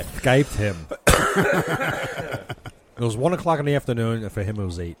Skyped him. It was 1 o'clock in the afternoon. And for him, it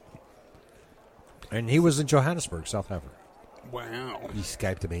was 8. And he was in Johannesburg, South Africa. Wow. You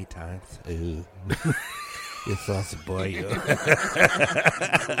Skyped him 8 times? Ooh. You saucy boy.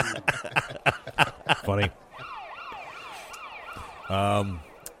 Funny.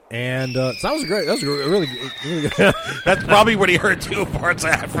 And so that was great. That was really good. That's probably what he heard, too, parts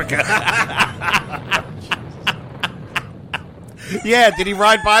of Africa. Yeah, did he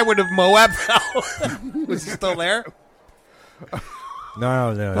ride by when the Moab fell? Was he still there?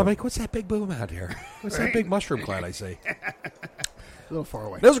 No. I'm like, what's that big boom out here? What's that big mushroom cloud I see? A little far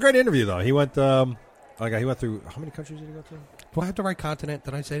away. That was a great interview, though. He went. He went through. How many countries did he go through? Do I have the right continent?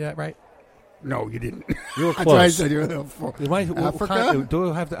 Did I say that right? No, you didn't. You were That's what I close. said. You're a little far. Africa?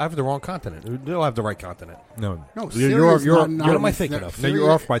 Do I have the wrong continent? Do I have the right continent? No, No, you're Syria's you're not what am I thinking of? No, you're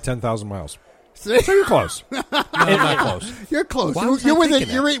off by 10,000 miles. See? So you're close. No, I'm not close. You're close. Why was I You're within.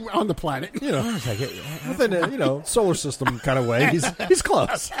 thinking You're right on the planet. You know, within a solar system kind of way. He's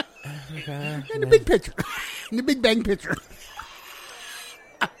close. In the big picture. In the Big Bang picture.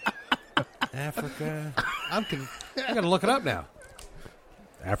 Africa. I'm going to look it up now.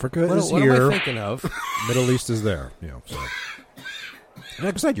 Africa What is am here. I thinking of? Middle East is there. You know, so.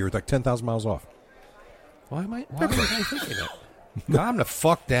 Like I said, you're like 10,000 miles off. Why am I thinking that? Calm the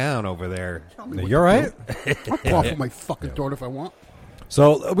fuck down over there. You all right? I'll call for my fucking daughter if I want.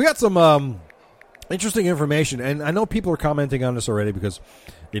 So we got some interesting information, and I know people are commenting on this already because,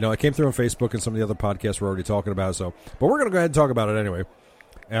 it came through on Facebook and some of the other podcasts were already talking about it. So, but we're going to go ahead and talk about it anyway.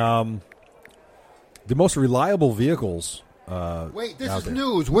 The most reliable vehicles. Wait, this out is there.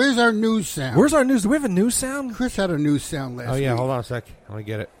 news. Where's our news sound? Where's our news? Do we have a news sound? Chris had a news sound last Oh, yeah, week. hold on a sec. Let me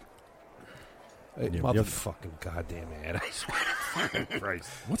get it. Hey, Yep. motherfucking goddamn ad. I swear. Christ.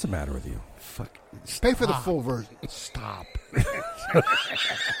 What's the matter with you? Fuck. Pay for the full version. Stop.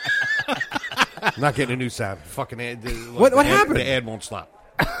 I'm not getting a new sound. Fucking ad. What the ad- happened? The ad won't stop.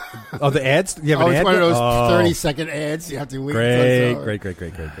 Oh, the ads? You have Oh, an it's ad? one of those Oh. 30-second ads. You have to wait. until it's over. Great.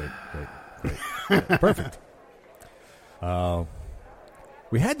 Perfect.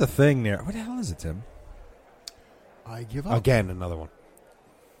 We had the thing there. What the hell is it, Tim? I give up. Again, another one.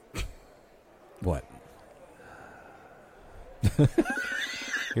 What?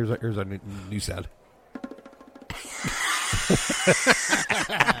 Here's our new sound.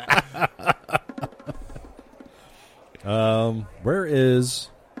 Where is?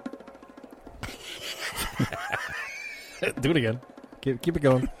 Do it again. Keep it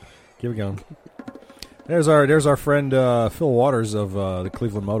going. Keep it going. There's our friend Phil Waters of the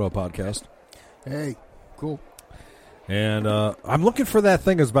Cleveland Moto Podcast, Hey, cool. and I'm looking for that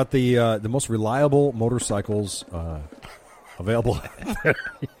thing. It's about the most reliable motorcycles available.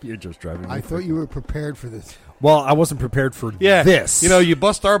 You're just driving me. I thought you were prepared for this. Well, I wasn't prepared for Yeah. this. You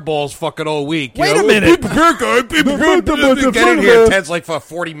bust our balls fucking all week. Wait a minute. Be prepared, guys. Be prepared. Get in here. Ted's like for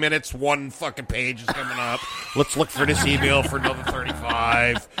 40 minutes, one fucking page is coming up. Let's look for this email for another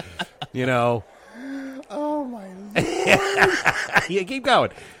 35. Oh, my. Yeah, keep going.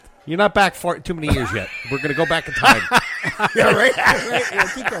 You're not back for too many years yet. We're going to go back in time. Yeah, right.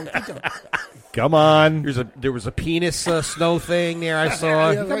 Yeah, keep going. Come on. There was a penis snow thing there I saw.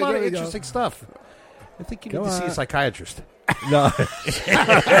 Yeah, Come right, on, there we go. interesting stuff. I think you need Go to see a on. psychiatrist. No.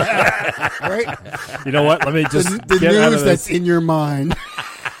 Right? You know what? Let me just The get out news of that's this. in your mind.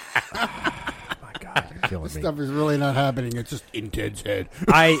 My God, you're killing This me. stuff is really not happening. It's just in Ted's head.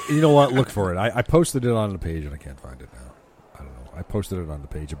 You know what? Look for it. I posted it on the page, and I can't find it now. I don't know. I posted it on the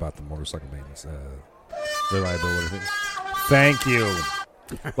page about the motorcycle maintenance reliability thing. Thank you.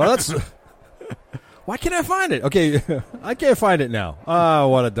 Well, that's. Why can't I find it? Okay, I can't find it now. Oh,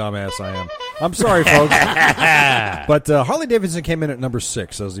 what a dumbass I am. I'm sorry, folks. But Harley Davidson came in at number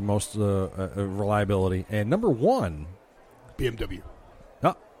 6 as the most reliability. And number 1... BMW.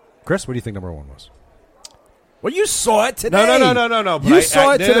 Oh, Chris, what do you think number 1 was? Well, you saw it today. No. You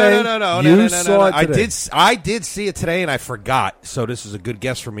saw it today. No. You saw it today. I did see it today, and I forgot. So this is a good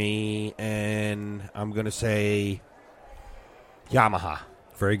guess for me, and I'm going to say Yamaha.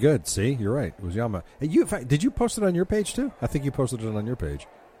 Very good. See, you're right. It was Yamaha. And you, in fact, did you post it on your page too? I think you posted it on your page.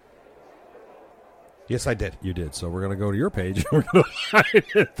 Yes, I did. You did. So we're going to go to your page. We're going to find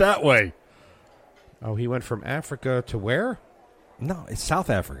it that way. Oh, he went from Africa to where? No, it's South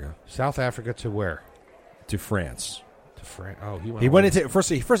Africa. South Africa to where? To France. To France. Oh, he went into first.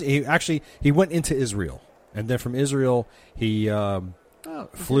 He went into Israel, and then from Israel he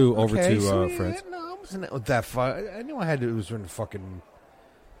flew over to France. Yeah, no, it wasn't that far. I knew I had to. It was in fucking.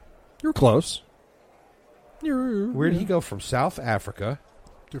 You were close. Where did he go from South Africa?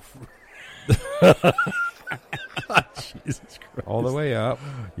 Jesus Christ. All the way up.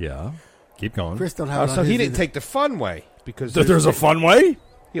 Yeah. Keep going. Chris don't have it on So he his didn't take the fun way because There's a fun way?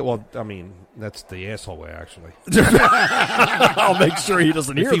 Yeah, well, I mean, that's the asshole way, actually. I'll make sure he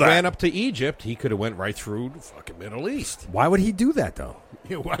doesn't hear If he that. ran up to Egypt, he could have went right through the fucking Middle East. Why would he do that, though?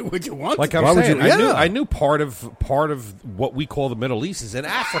 Yeah, why would you want Like to? I'm Why would saying, you- yeah. I knew part of what we call the Middle East is in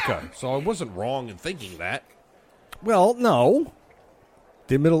Africa, so I wasn't wrong in thinking that. Well, no.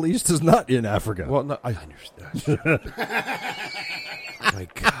 The Middle East is not in Africa. Well, no, I understand. My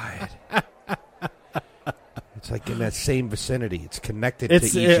God. It's like in that same vicinity. It's connected to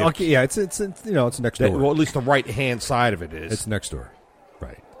Egypt. okay, yeah, it's it's next door. Well, at least the right-hand side of it is. It's next door.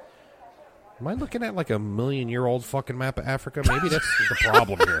 Right. Am I looking at like a million-year-old fucking map of Africa? Maybe that's the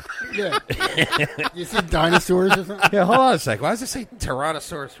problem here. Yeah. You see dinosaurs or something? Yeah, hold on a sec. Why does it say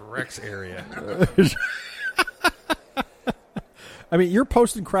Tyrannosaurus Rex area? I mean, you're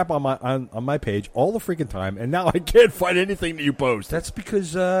posting crap on my page all the freaking time, and now I can't find anything that you post. That's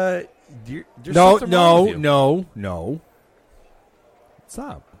because there's something wrong with you. No.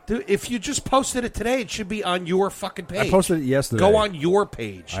 Stop. Dude, if you just posted it today, it should be on your fucking page. I posted it yesterday. Go on your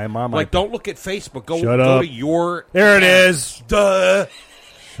page. I am on my Like, don't look at Facebook. Go Shut up. to your. There it is. Duh.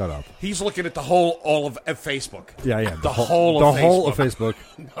 Shut up. He's looking at all of Facebook. Yeah, I am. The whole of Facebook.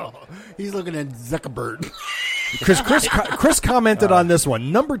 No, he's looking at Zuckerberg. Chris commented on this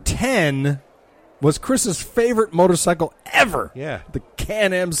one. Number 10 was Chris's favorite motorcycle ever. Yeah. The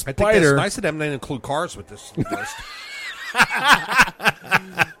Can-Am I think Spyder. that's nice of them to include cars with this list.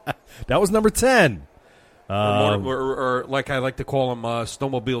 That was number 10. or like I like to call them,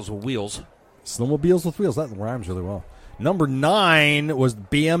 snowmobiles with wheels. Snowmobiles with wheels. That rhymes really well. Number 9 was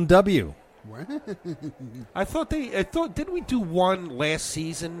BMW. I thought didn't we do one last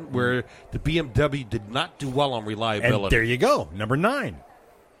season where the BMW did not do well on reliability? And there you go. Number 9.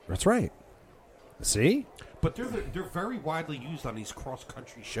 That's right. See? But they're very widely used on these cross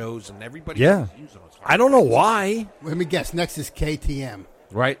country shows, and everybody Yeah. uses them. I don't know why. Let me guess. Next is KTM.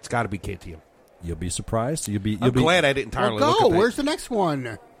 Right? It's got to be KTM. You'll be surprised. I'm glad I didn't entirely Well, look go. at that. Where's the next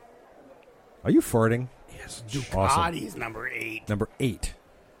one? Are you farting? Yes. Ducati's number 8. Number 8.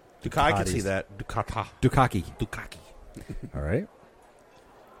 I can Ducatis. see that. Ducati. Ducati. All right.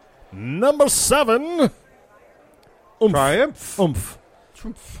 Number 7. Triumph. Oomph.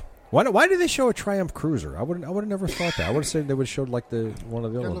 Why did they show a Triumph Cruiser? I would have never thought that. I would have said they would have showed like one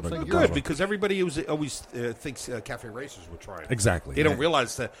of the other looks ones. like Good, because everybody always thinks Cafe Racers would Triumph. Exactly. They don't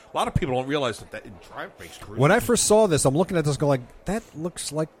realize that. A lot of people don't realize that in Triumph makes cruisers. When I first saw this, I'm looking at this going like, that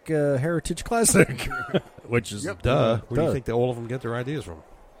looks like a Heritage Classic. Which is Duh. Where do you think that all of them get their ideas from?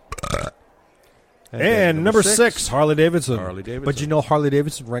 And number 6, Harley Davidson. Harley Davidson. But you know Harley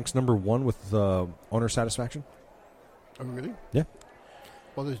Davidson ranks number 1 with owner satisfaction? Oh, really? Yeah.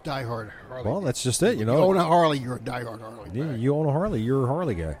 Well, there's diehard Harley. Well, that's just it, you You know. own a Harley, you're a diehard Harley. Yeah, you own a Harley. You're a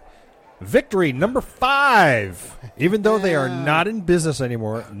Harley guy. Victory, number 5. Even though they are not in business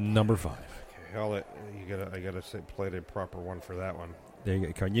anymore, number 5. Okay, I gotta play the proper one for that one. There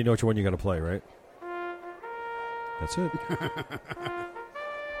you go. You know which one you got to play, right? That's it.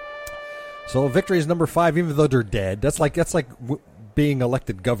 So Victory is number 5, even though they're dead. That's like being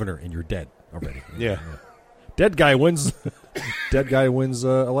elected governor and you're dead already. Yeah. Dead guy wins. Dead guy wins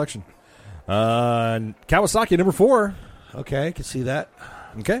election. Kawasaki, number 4. Okay, I can see that.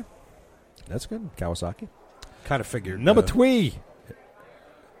 Okay, that's good. Kawasaki. Kind of figured. Number 3.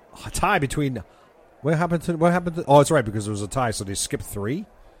 A tie between. What happened to? Oh, it's right because there was a tie, so they skipped 3.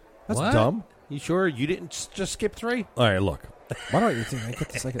 That's What? dumb. You sure you didn't just skip 3? All right, look. Why don't you think I get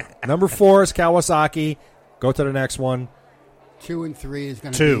the second? Number 4 is Kawasaki. Go to the next one. 2 and 3 is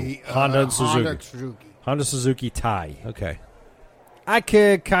going to 2, be Honda and Suzuki. Honda Suzuki. Honda Suzuki tie. Okay. I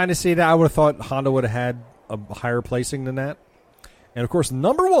could kind of see that. I would have thought Honda would have had a higher placing than that. And, of course,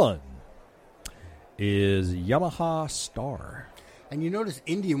 number 1 is Yamaha Star. And you notice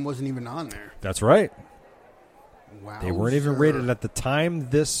Indian wasn't even on there. That's right. Wow. They weren't even rated at the time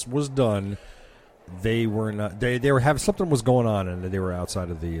this was done. They were not. They were having something was going on, and they were outside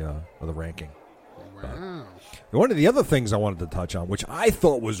of the ranking. Wow. One of the other things I wanted to touch on, which I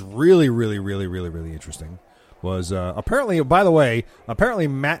thought was really, really, really, really, really interesting, was apparently. By the way, apparently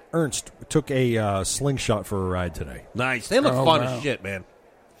Matt Ernst took a slingshot for a ride today. Nice. They look fun as shit, man.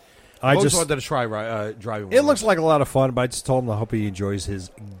 I just just wanted to try driving. It looks like a lot of fun, but I just told him I hope he enjoys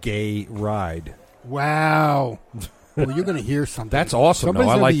his gay ride. Wow. Well, you're going to hear something. That's awesome. Somebody's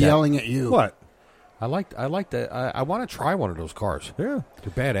I going like to be that. yelling at you. What? I like that. I want to try one of those cars. Yeah.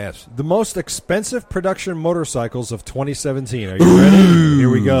 They're badass. The most expensive production motorcycles of 2017. Are you ready? Here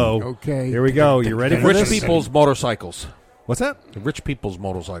we go. Okay. Here we go. You ready for Rich this? people's motorcycles. What's that? The rich people's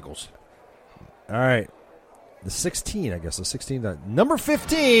motorcycles. All right. The 16, I guess. The 16. Number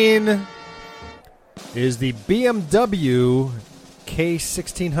 15 is the BMW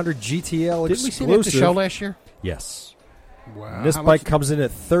K1600 GTL Didn't we see exclusive. that at the show last year? Yes. Wow. And this How bike much- comes in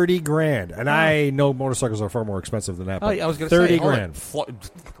at $30,000, and I know motorcycles are far more expensive than that. Oh, But I was going to say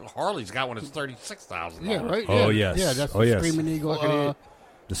 $30,000. Harley's got one that's $36,000. Yeah, right? Oh, yeah. yes. Yeah, that's Oh, the yes. Screaming Eagle. The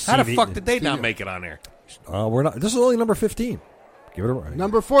How the CV fuck did they not make it on there? We're not. This is only number 15. Give it a ride.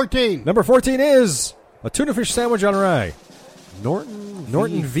 Number 14. Number 14 is a tuna fish sandwich on rye. Norton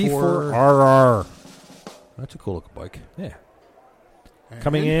V4 RR. That's a cool looking bike. Yeah.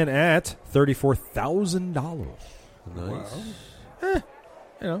 Coming in at $34,000. Nice. You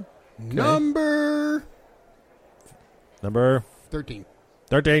know. Number Number 13.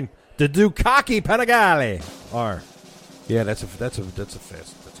 13. The Ducati Panigale R. Yeah, that's a fast.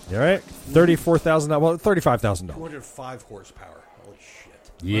 You all right? $34,000. Well, $35,000. 205 horsepower. Holy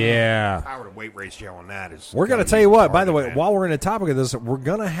shit. Yeah. Power to weight ratio on that is. We're going to tell you what, by the way, while we're in the topic of this, we're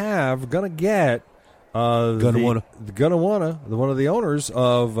going to get one of the owners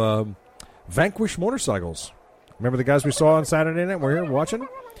of Vanquish Motorcycles. Remember the guys we saw on Saturday night? We're here watching,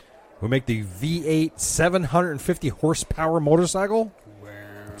 who make the V8 750 horsepower motorcycle. Wow.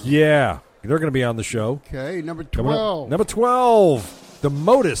 Yeah, they're going to be on the show. Okay, number Coming up. 12. Number 12, the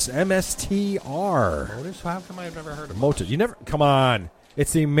Motus MSTR. Motus? How come I've never heard of Motus, you never come on.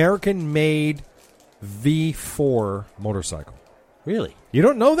 It's the American-made V4 motorcycle. Really? You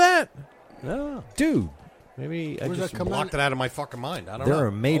don't know that, No. dude? Maybe I Where's just that come blocked it out of my fucking mind. I don't They're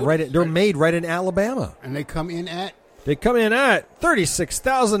know. made They're made right in Alabama. And they come in at They come in at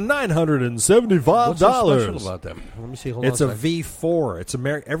 $36,975. What's so special about them? Let me see. Hold It's on a second. V4. It's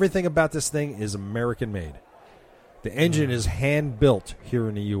everything about this thing is American made. The engine is hand built here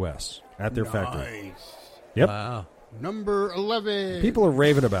in the U.S. at their factory. Nice. Yep. Wow. Number 11. People are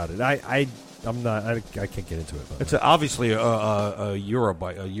raving about it. I'm not. I can't get into it. But. It's obviously a Euro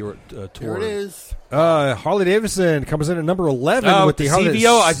bike, a Euro tour. Here it is. Harley Davidson comes in at number 11 Oh, with the the Harley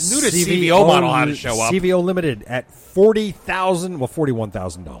CVO. I knew the CVO model had to show up. CVO Limited at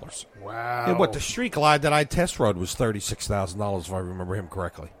 $41,000. Wow. And what the Street Glide that I test rode was $36,000 if I remember him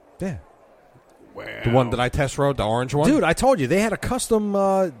correctly. Yeah. Wow. The one that I test rode, the orange one. Dude, I told you they had a custom.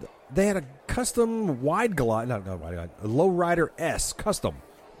 Wide glide, not wide glide, a Lowrider S custom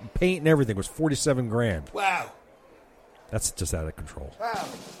paint and everything was $47,000. Wow. That's just out of control. Wow.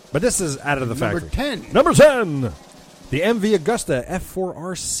 But this is out of the Number factory. 10. Number 10, the MV Agusta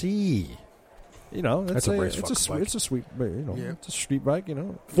F4RC. You know, That's a race it's fucking bike. It's a sweet, Yeah. it's a street bike. You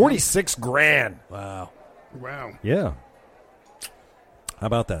know, $46,000. Wow. Wow. Yeah. How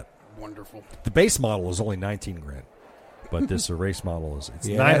about that? Wonderful. The base model is only $19,000. But this race model is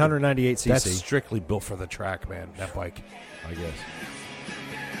Yeah, 998 cc. That's strictly built for the track, man. That bike, I guess.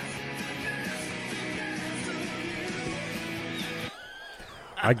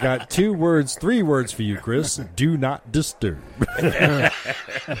 I got 3 words for you, Chris. Do not disturb.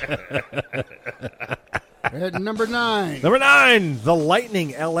 At number 9. Number 9, the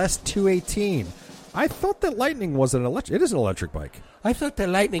Lightning LS218. I thought that Lightning was an electric. It is an electric bike. I thought the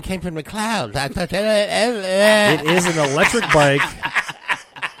lightning came from the clouds. I thought It is an electric bike.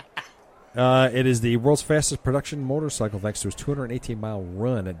 It is the world's fastest production motorcycle thanks to his 218-mile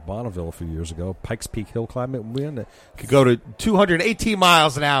run at Bonneville a few years ago. Pikes Peak Hill Climb win. could go to 218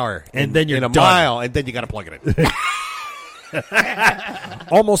 miles an hour, And then you're in a done. mile, and then you got to plug it in.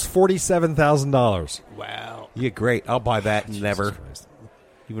 Almost $47,000. Wow. Yeah, great. I'll buy that. Never.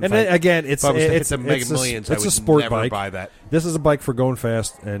 Even And if I- then, again, it's if I was to hit it's the Mega it's Millions, it's I would a sport never bike. buy that. This is a bike for going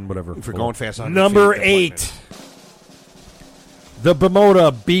fast and whatever. For going fast on Number your feet, 8, The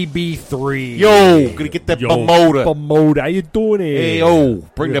Bimota BB3. Yo, gonna get that Bimota. Bimota, how you doing here? Hey, yo,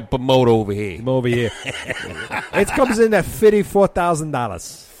 bring that Bimota over here. Come over here. It comes in at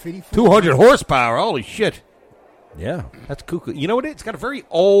 $54,000. 200 horsepower. Holy shit. Yeah. That's cuckoo. You know what? It's got a very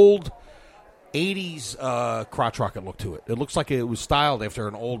old 80s crotch rocket look to it. It looks like it was styled after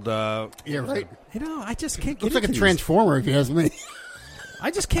an old... Yeah, right. You know, I just can't get Looks like a into these. transformer, if you ask me. I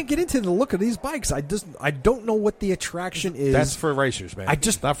just can't get into the look of these bikes. I don't know what the attraction is. That's for racers, man.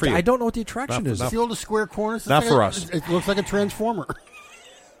 Not for you. I don't know what the attraction is. See all the square corners? It's Not like for a- us. It looks like a transformer.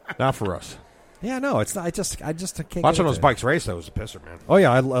 Not for us. Yeah, no, it's not. I just can't. Watching get those into it. bikes race, that was a pisser, man. Oh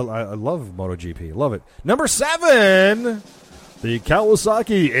yeah, I love MotoGP. Love it. Number 7, the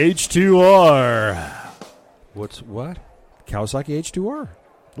Kawasaki H2R. What? Kawasaki H2R.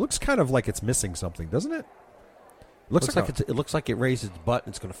 Looks kind of like it's missing something, doesn't it? Looks like it looks like it raised its butt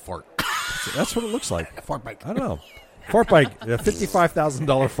and it's going to fart. That's what it looks like. Fart bike. I don't know. Fart bike, a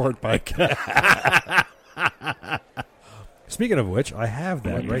 $55,000 fart bike. Speaking of which, I have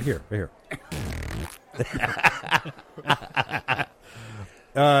that right here.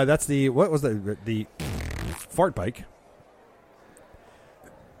 That's the what was the fart bike?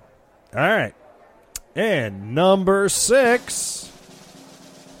 All right, and number 6.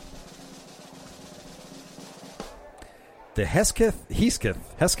 The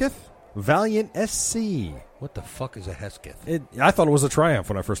Hesketh Valiant SC. What the fuck is a Hesketh? I thought it was a Triumph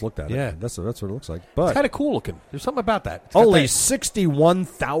when I first looked at it. Yeah. That's what it looks like. It's But kind of cool looking. There's something about that. It's got only that-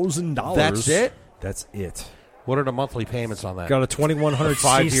 $61,000. That's it? That's it. What are the monthly payments on that? Got a 2100 a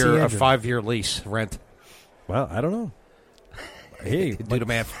 5-year engine. 5-year lease rent. Well, I don't know. Hey, Do the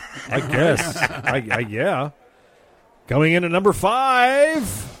math. I guess. Yeah. Coming in at number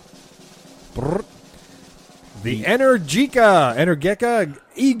 5. Brr. The Energica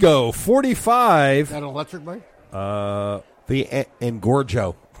Ego 45. Is that an electric bike? The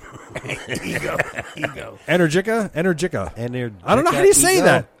Engorjo. Ego. Energica. I don't know how do you say Ego.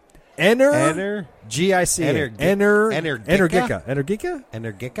 that. G-I-C. Energica.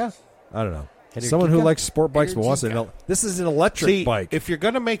 Energica? I don't know. Energica? Someone who likes sport bikes but wants to know. This is an electric See, bike. if you're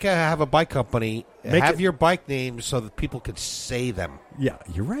going to have a bike company, Make have it- your bike names so that people could say them. Yeah,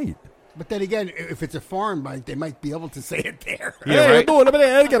 you're right. But then again, if it's a foreign bike, they might be able to say it there. Yeah, right.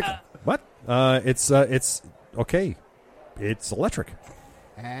 What? It's okay. It's electric.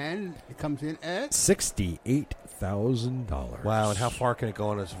 And it comes in at... $68,000. Wow, and how far can it go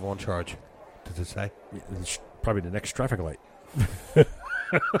on its one charge? Does it say? It's probably the next traffic light. For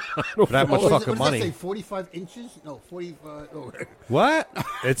that much What fucking does money. that say, 45 inches? No, 45... Oh, What?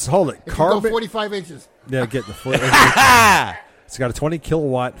 It's hold it. go Carbon. 45 inches. Yeah, get the foot. It's got a 20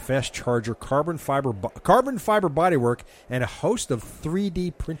 kilowatt fast charger, carbon fiber bodywork, and a host of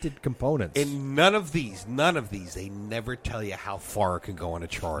 3D printed components. In none of these, they never tell you how far it can go on a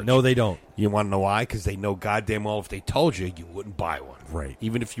charge. No, they don't. You want to know why? Because they know goddamn well if they told you, you wouldn't buy one. Right.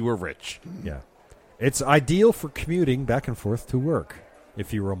 Even if you were rich. Yeah, it's ideal for commuting back and forth to work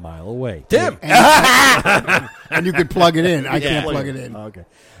if you were a mile away. Tim! And you could plug it in. I can't plug it in. Okay.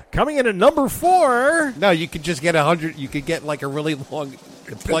 Coming in at number 4. No, you could just get 100. You could get like a really long,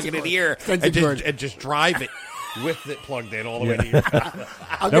 plug it in here and just drive it with it plugged in all the way to here.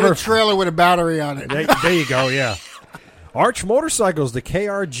 I'll get a trailer with a battery on it. There you go. Yeah. Arch Motorcycles, the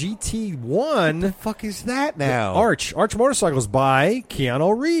KRGT1. The fuck is that now? Arch Motorcycles by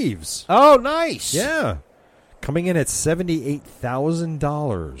Keanu Reeves. Oh, nice. Yeah. Coming in at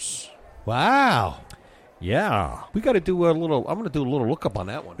 $78,000. Wow. Yeah. We got to do a little. I'm going to do a little lookup on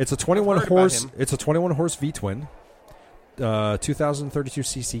that one. It's a 21 I've heard horse. about him. It's a 21 horse V-twin. 2032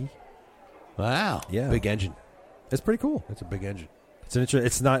 cc. Wow. Yeah. Big engine. It's pretty cool. That's a big engine. It's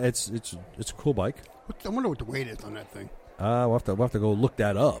a cool bike. I wonder what the weight is on that thing. We'll have to go look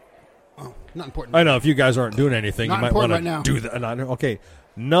that up. Oh, not important. I know if you guys aren't doing anything, Not you might want important to right now. do that. Okay,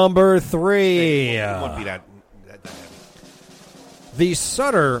 number 3. It wouldn't be that heavy. The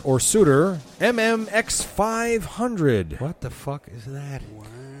Sutter MMX 500. What the fuck is that? Wow.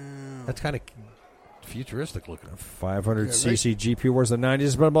 That's kind of futuristic looking. 500 Yeah, cc GP wars the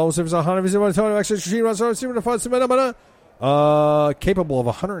 90s, capable of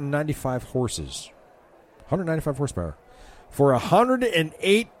 195 horses, 195 horsepower, for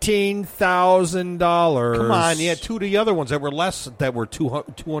 $118,000. Come on, yeah, two of the other ones that were less, that were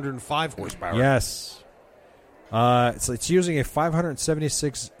 205 horsepower. Yes. So it's using a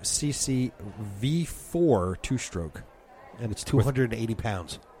 576 cc V4 two-stroke. And it's 280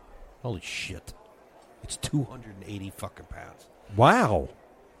 pounds. Holy shit. It's 280 fucking pounds. Wow.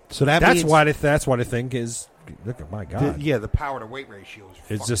 So that's That's what I think is. Look at my God. the power to weight ratio is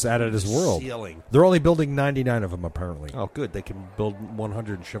It's just out of this world. Ceiling. They're only building 99 of them, apparently. Oh, good. They can build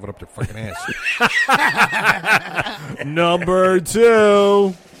 100 and shove it up their fucking ass. Number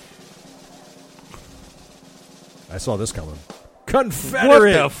 2. I saw this coming. Confederate.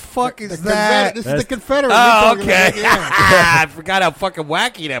 What the fuck is The that? This is the Confederate. Oh, we're talking okay. about, yeah. I forgot how fucking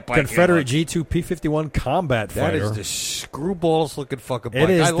wacky that bike Confederate is. G2 P-51 combat That fighter. is the screwballs looking fucking bike. It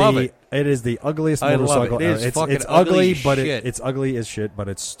is I love it. It is the ugliest I love motorcycle it. It is ever. fucking It's ugly ugly, as but shit. it's ugly as shit. But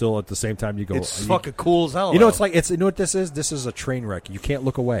it's still at the same time you go. It's fucking cool as hell. You know, though. it's like you know what this is. This is a train wreck. You can't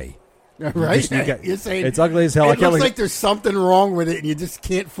look away. Right? You got- You're saying it's ugly as hell. I It can't looks look- like there's something wrong with it, and you just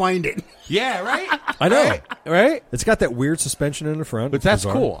can't find it. yeah, right. I know. Right. It's got that weird suspension in the front, But that's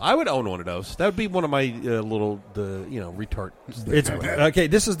bizarre. cool. I would own one of those. That would be one of my retard. It's okay.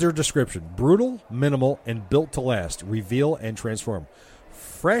 This is their description: brutal, minimal, and built to last. Reveal and transform.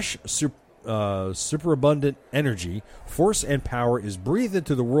 Fresh, superabundant energy, force, and power is breathed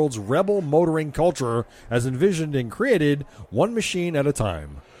into the world's rebel motoring culture, as envisioned and created one machine at a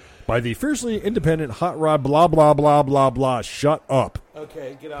time by the fiercely independent hot rod. Blah blah blah blah blah. Shut up.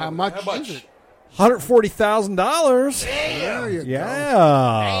 Okay, get out. How much is it? $140,000. There you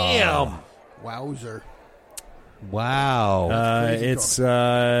Yeah. Damn. go. Wowzer. Wow. It's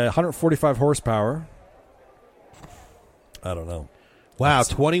 145 horsepower. I don't know. Wow.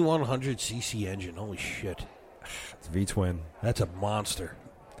 2100 cc engine. Holy shit. It's V-twin. That's a monster.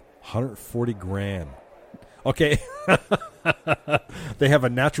 140 grand. Okay. They have a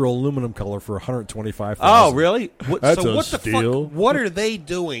natural aluminum color for 125,000. Oh, really? That's so a what the steal. fuck? What are they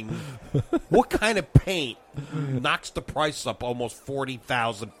doing? What kind of paint knocks the price up almost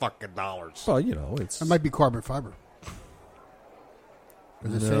 $40,000 fucking dollars? Well, you know, it's That might be carbon fiber.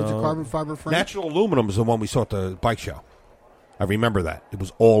 Does it say it's a carbon fiber frame? Natural aluminum is the one we saw at the bike show. I remember that. It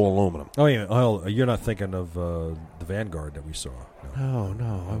was all aluminum. Oh, yeah. Oh, you're not thinking of the Vanguard that we saw. No.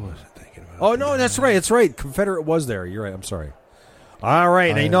 No, I wasn't thinking about Oh, no, that's right. It's right. Confederate was there. You're right. I'm sorry. All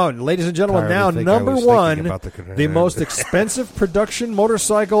right. Now, you know, ladies and gentlemen, now entirely think I number was one, thinking about the Confederate. the most expensive production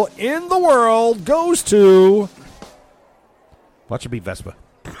motorcycle in the world goes to... Watch it be Vespa.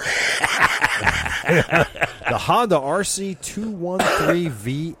 the Honda RC213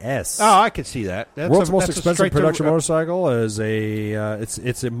 VS. Oh, I can see that. World's most expensive production motorcycle is a it's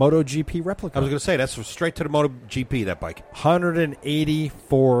a MotoGP replica. I was going to say, that's straight to the MotoGP, that bike.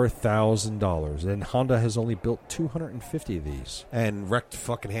 $184,000, and Honda has only built 250 of these. And wrecked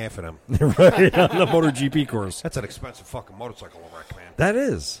fucking half of them. Right on the MotoGP course. That's an expensive fucking motorcycle to wreck, man. That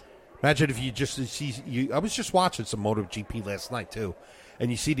is. Imagine if you just see. I was just watching some MotoGP last night, too.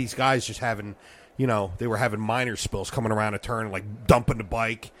 And you see these guys just having, they were having minor spills coming around a turn, like dumping the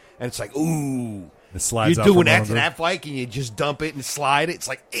bike. And it's like, ooh. It slides You're out doing from that under. to that bike and you just dump it and slide it. It's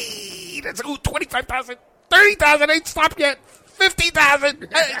like, that's 25,000, 30,000, ain't stopped yet. 50,000.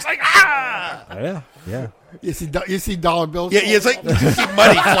 It's like, Yeah. You see dollar bills? Yeah, it's like, you just see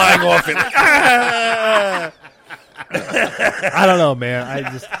money flying off it. Like, I don't know,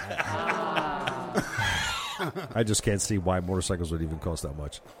 man. I just can't see why motorcycles would even cost that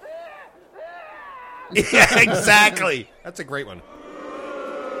much. Yeah, exactly. That's a great one.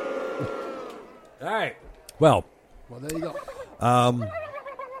 All right. Well, there you go. I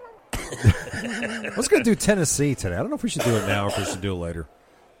was going to do Tennessee today. I don't know if we should do it now or if we should do it later.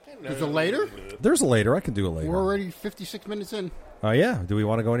 Is it later? There's a later. I can do it later. We're already 56 minutes in. Oh yeah. Do we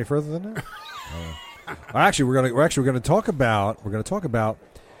want to go any further than that? Actually, we're going to talk about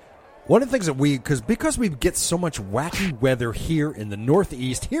one of the things that because we get so much wacky weather here in the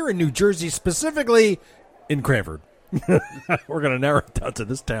Northeast, here in New Jersey, specifically in Cranford. We're going to narrow it down to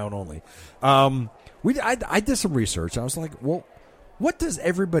this town only. I did some research. I was like, well, what does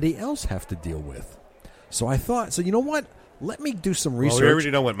everybody else have to deal with? So I thought, you know what? Let me do some research. Well, we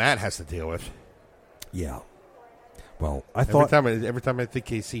already know what Matt has to deal with. Yeah. Well, I thought every time I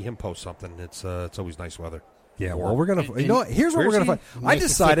think I see him post something, it's always nice weather. Yeah, well, we're gonna. Here's what we're gonna find. I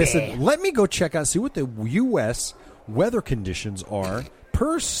decided. I said, let me go check out, see what the U.S. weather conditions are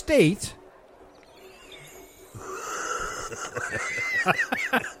per state.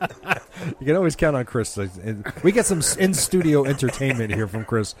 You can always count on Chris. We get some in-studio entertainment here from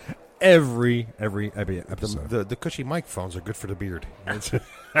Chris every episode. The cushy microphones are good for the beard. I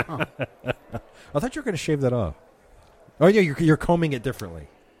thought you were going to shave that off. Oh yeah, you're combing it differently.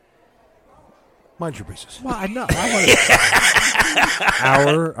 Mind your business. Well, I know.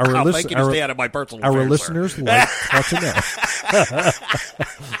 Our I'll make you to stay out of my personal our affairs, listeners like to know.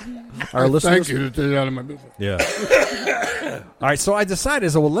 Our listeners, Thank you to stay out of my business. yeah. All right, so I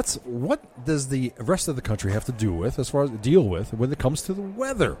decided, what does the rest of the country have to do with, as far as deal with, when it comes to the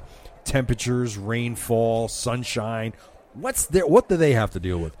weather, temperatures, rainfall, sunshine? What do they have to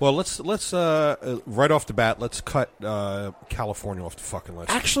deal with? Well, let's right off the bat, let's cut California off the fucking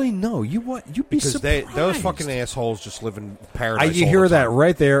list. Actually, no. You what? You'd be Because surprised. those fucking assholes just live in paradise. You all hear the that time.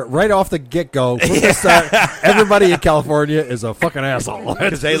 right there, right off the get go. Everybody in California is a fucking asshole.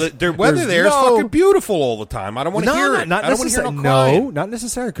 Because their weather There's there is no- fucking beautiful all the time. I don't want to hear it. Not I don't want to hear necessarily. no crying. Not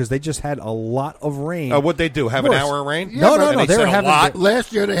necessarily, because they just had a lot of rain. What'd they do? Have Of an course. hour of rain? No, but- no, And no. they They were said a having lot?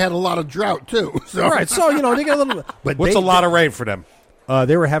 Last year they had a lot of drought too. So. All right, so they get a little. But What's a lot of rain for them?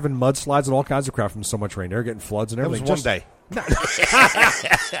 They were having mudslides and all kinds of crap from so much rain. They were getting floods and That was everything. one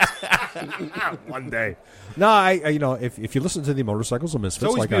day. One day. No, I if you listen to the Motorcycles of Misfits,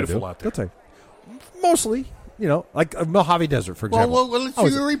 always like beautiful I do, out there. they'll tell you. Mostly, like Mojave Desert, for Well, example. let's see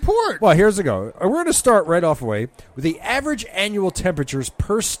your report. Well, here's the go. We're going to start right off away with the average annual temperatures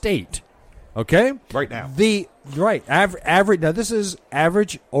per state. Okay, Right now. Average. Now this is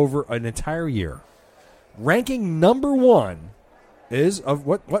average over an entire year. Ranking number one is of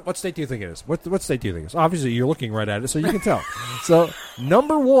what state do you think it is? What state do you think it is? Obviously, you're looking right at it, so you can tell. So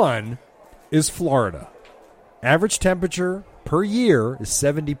number one is Florida. Average temperature per year is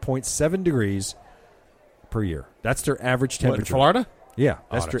 70.7 degrees per year. That's their average What, in temperature. Florida? Yeah,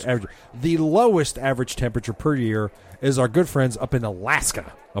 that's that's their average. The lowest average temperature per year is our good friends up in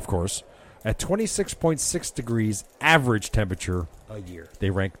Alaska, of course, at 26.6 degrees average temperature. A year. They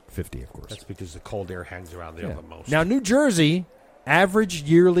rank 50, of course. That's because the cold air hangs around there Yeah. the most. Now, New Jersey, average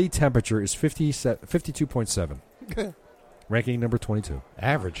yearly temperature is 52.7, ranking number 22.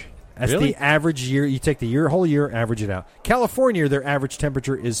 average. That's Really? the average year. You take the whole year, average it out. California, their average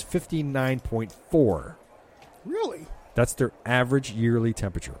temperature is 59.4. Really? That's their average yearly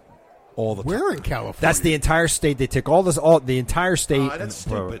temperature. All the time. Where in California? That's the entire state. They take the entire state. that's and-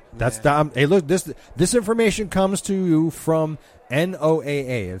 stupid. That's Yeah. hey, look, this information comes to you from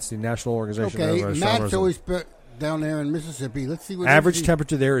NOAA. It's the National Organization. Okay, of Matt's Astronomers. always been down there in Mississippi. Let's see what Average is.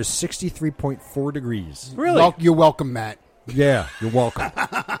 temperature there is 63.4 degrees. Really? You're welcome, Matt. Yeah, you're welcome.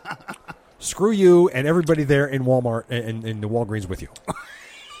 Screw you and everybody there in Walmart and in the Walgreens with you.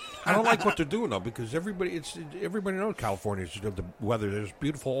 I don't like what they're doing though, because everybody knows California is the weather is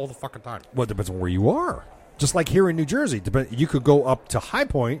beautiful all the fucking time. Well, it depends on where you are. Just like here in New Jersey, you could go up to High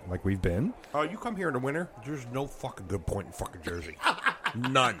Point, like we've been. You come here in the winter, there's no fucking good point in fucking Jersey.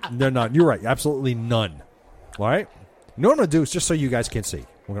 None. They're not. You're right. Absolutely none. All right? You know what I'm going to do is just so you guys can see.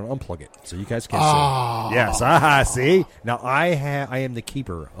 We're going to unplug it so you guys can see. Yes. See? Now, I am the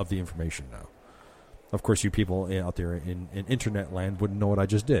keeper of the information now. Of course, you people out there in internet land wouldn't know what I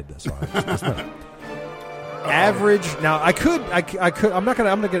just did. So it's not. Average. Now, I could. I'm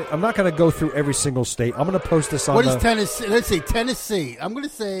not gonna go through every single state. I'm going to post this on. What is Tennessee? Let's say Tennessee. I'm going to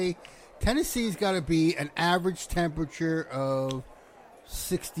say Tennessee's got to be an average temperature of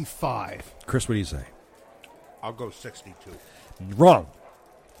 65. Chris, what do you say? I'll go 62. Wrong.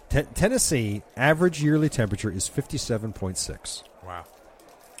 Tennessee average yearly temperature is 57.6. Wow.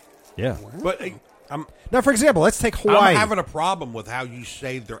 Yeah. But I'm Now, for example, let's take Hawaii. I'm having a problem with how you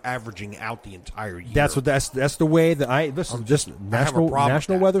say they're averaging out the entire year. That's the way that listen. Just I have a National problem with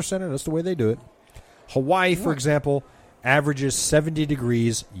that. Weather Center. That's the way they do it. Hawaii, for example, averages 70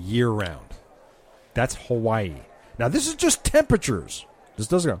 degrees year round. That's Hawaii. Now, this is just temperatures. This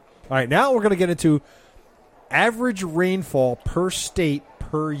doesn't go. All right, now we're going to get into average rainfall per state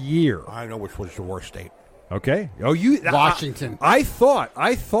per year. I know which was the worst state. Okay. Oh, Washington. I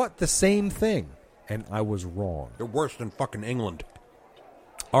thought the same thing, and I was wrong. They're worse than fucking England.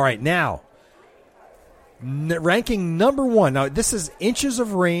 All right, now ranking number one. Now this is inches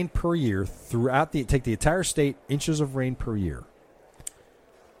of rain per year throughout take the entire state. Inches of rain per year.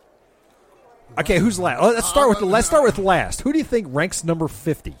 Okay, who's last? Let's start with last. Who do you think ranks number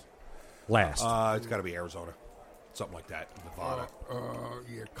 50? Last. It's got to be Arizona, something like that. Nevada,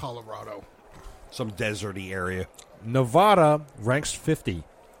 Yeah, Colorado. some deserty area. Nevada ranks 50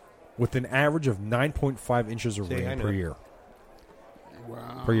 with an average of 9.5 inches of I rain know. per year.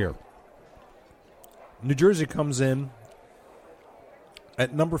 Wow. Per year. New Jersey comes in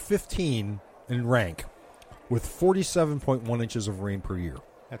at number 15 in rank with 47.1 inches of rain per year.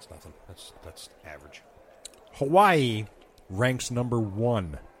 That's nothing. That's average. Hawaii ranks number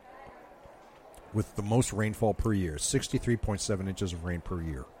 1 with the most rainfall per year, 63.7 inches of rain per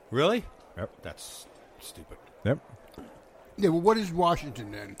year. Really? Yep. That's stupid. Yep. Yeah, well, what is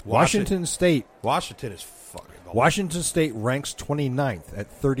Washington then? Washington State. Washington is fucking. Washington State ranks 29th at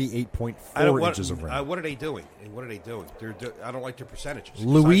 38.4 inches of rain. What are they doing? What are they doing? I don't like their percentages.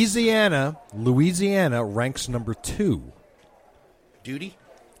 Louisiana ranks number 2. Duty?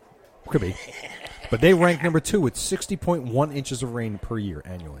 Could be. But they rank number 2 with 60.1 inches of rain per year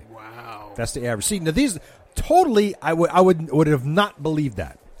annually. Wow. That's the average. See, now these totally, I would have not believed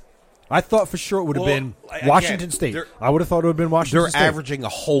that. I thought for sure it would have been Washington State. I would have thought it would have been Washington State. They're averaging a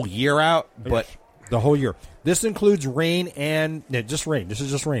whole year out, but the whole year. This includes rain and just rain. This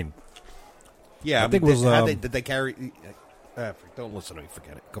is just rain. Yeah, I think it was. Did they carry? Don't listen to me.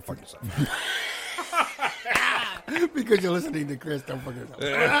 Forget it. Go fuck yourself. Because you're listening to Chris, don't fuck yourself.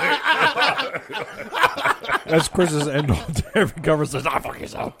 That's Chris's end all to every conversation. Fuck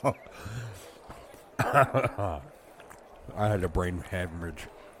yourself. I had a brain hemorrhage.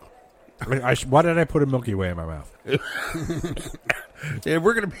 Why did I put a Milky Way in my mouth? Yeah,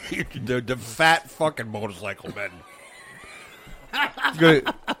 we're gonna be the fat fucking motorcycle men.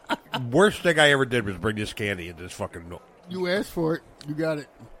 Worst thing I ever did was bring this candy into this fucking milk. You asked for it. You got it.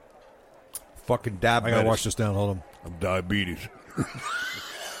 Fucking diabetes. I gotta wash this down. Hold on. I'm diabetes.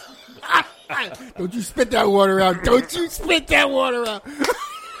 Don't you spit that water out. Don't you spit that water out.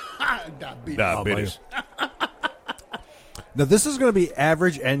 Diabetes. Now, this is going to be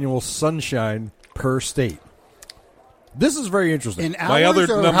average annual sunshine per state. This is very interesting. In hours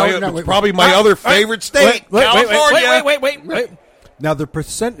probably my other favorite state, California. Wait. Now, the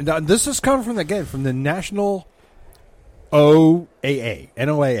percent. Now, this is coming from the National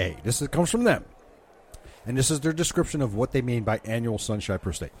NOAA. This comes from them, and this is their description of what they mean by annual sunshine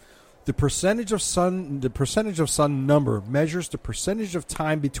per state. The percentage of sun number measures the percentage of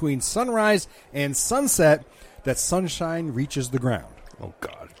time between sunrise and sunset that sunshine reaches the ground. Oh,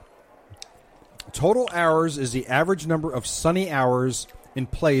 God. Total hours is the average number of sunny hours in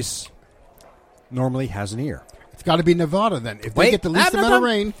place normally has an year. It's got to be Nevada then. If they get the least amount of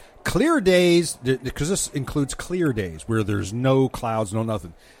rain. Clear days, because this includes clear days where there's no clouds, no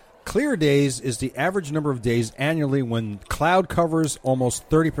nothing. Clear days is the average number of days annually when cloud covers almost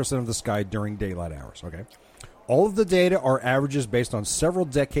 30% of the sky during daylight hours. Okay. All of the data are averages based on several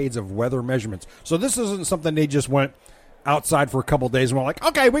decades of weather measurements. So this isn't something they just went outside for a couple of days and were like,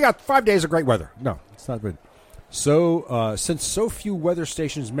 okay, we got 5 days of great weather. No, it's not good. So since so few weather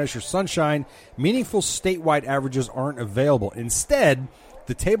stations measure sunshine, meaningful statewide averages aren't available. Instead,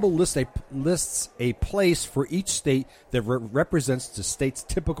 the table lists a place for each state that represents the state's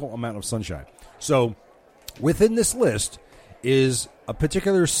typical amount of sunshine. So within this list is a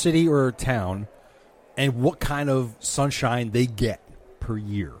particular city or town and what kind of sunshine they get per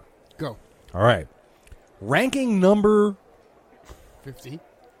year. Go. All right. Ranking number 50.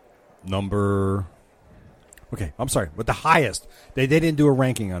 Okay, I'm sorry, but the highest. They didn't do a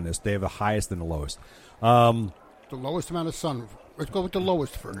ranking on this. They have the highest and the lowest. The lowest amount of sun. Let's go with the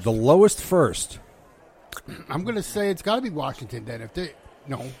lowest first. The lowest first. I'm going to say it's got to be Washington then. It's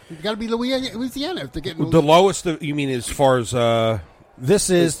got to be Louisiana if they're getting the lowest. You mean as far as this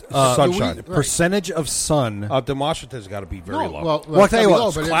is sunshine, the percentage of sun. The Washington's got to be very low. Well, I'll tell you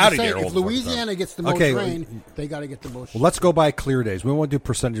what, it's cloudy there. If Louisiana gets the most rain, they got to get the most. Well, let's go by clear days. We won't do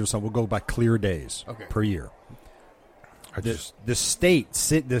percentage of sun. We'll go by clear days per year. The city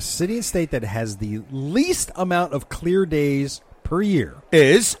and state that has the least amount of clear days per year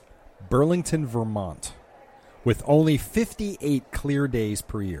is Burlington, Vermont, with only 58 clear days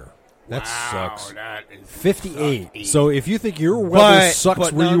per year. That sucks. That is 58. sucky. So if you think your weather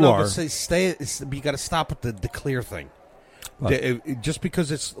sucks where you are, you got to stop with the clear thing. Just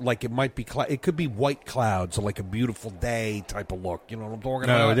because it's like it might be, it could be white clouds or like a beautiful day type of look. You know what I'm talking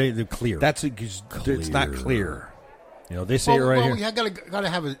about? No, they're clear. That's because it's not clear. You know, they say it right here. You got to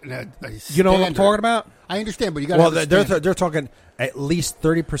have a you know what I'm talking about? I understand, but you got to. Well, they're talking at least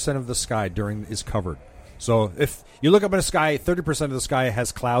 30% of the sky is covered. So if you look up in the sky, 30% of the sky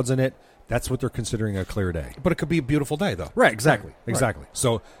has clouds in it. That's what they're considering a clear day. But it could be a beautiful day, though. Right? Exactly. Exactly. Right.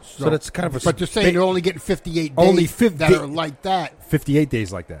 So that's kind of. But they're saying they're only getting 58 days that are like that. 58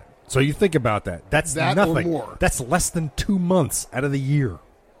 days like that. So you think about that. That's nothing. Or more. That's less than 2 months out of the year.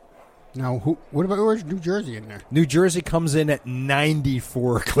 Now, where's New Jersey in there? New Jersey comes in at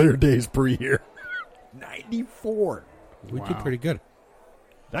 94 clear days per year. 94. We did pretty good.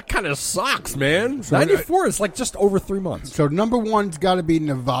 That kind of sucks, man. So 94 is like just over 3 months. So number one's got to be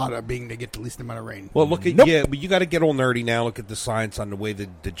Nevada, being they get the least amount of rain. Well, look at but you got to get all nerdy now. Look at the science on the way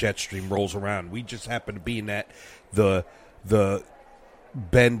the jet stream rolls around. We just happen to be in that the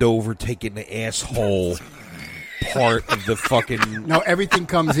bend over, taking the asshole part of the fucking. No, everything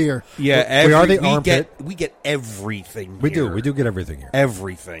comes here. Yeah, We are the armpit. We get everything. We here. do. We do get everything here.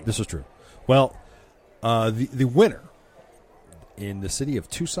 everything. This is true. Well, the winner in the city of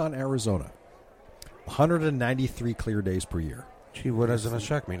Tucson, Arizona, 193 clear days per year. Gee, what doesn't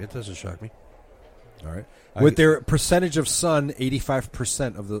shock me? It doesn't shock me. All right, with their percentage of sun,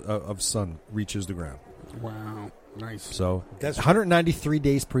 85% of sun reaches the ground. Wow, nice. So That's- 193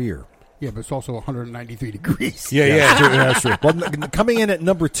 days per year. Yeah, but it's also 193 degrees. Yeah, That's true. That's true. Well, coming in at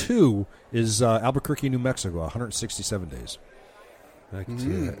number 2 is Albuquerque, New Mexico, 167 days. I can see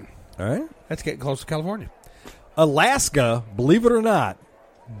that. All right. That's getting close to California. Alaska, believe it or not,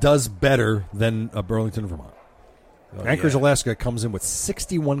 does better than Burlington, Vermont. Anchorage, yeah. Alaska comes in with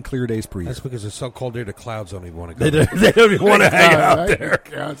 61 clear days per year. That's because it's so cold there. The clouds don't even want to go. They don't even want to hang out there.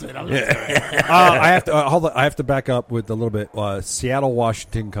 I have to hold on, I have to back up with a little bit. Seattle,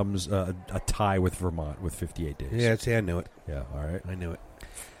 Washington comes a tie with Vermont with 58 days. Yeah, see, I knew it. Yeah. All right. I knew it.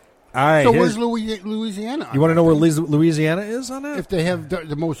 All right. So here's- where's Louisiana? you want to know where Louisiana is on that? If they have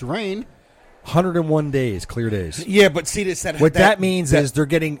the most rain, 101 days, clear days. Yeah, but see, this What that means is they're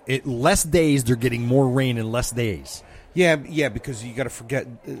getting less days. They're getting more rain in less days. yeah, because you got to forget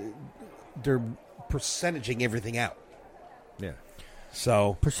they're percentaging everything out. Yeah.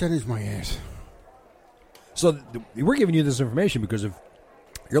 So percentage my ass. So we're giving you this information because if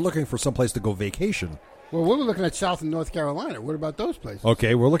you're looking for someplace to go vacation. Well, we're looking at South and North Carolina. What about those places?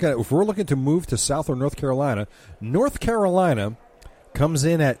 Okay, if we're looking to move to South or North Carolina comes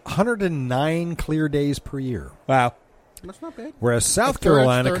in at 109 clear days per year. wow, That's not bad. Whereas South That's third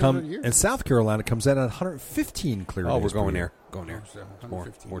Carolina of the year. comes in at 115 clear days. oh, we're per going year. there, going there. So, More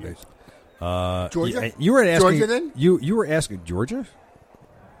 115 days. Georgia? You were asking Georgia, then? You were asking Georgia.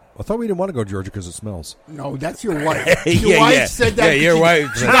 I thought we didn't want to go to Georgia because it smells. No, that's your wife. Your Yeah, wife yeah. said that. Yeah, your she,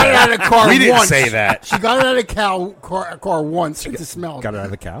 wife She said got it that. out of the car We didn't once. say that. She got it out of the car once to smell. Got it out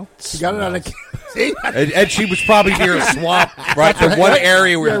of the cow. She got it out of the See? And she was probably near a swamp, right? The one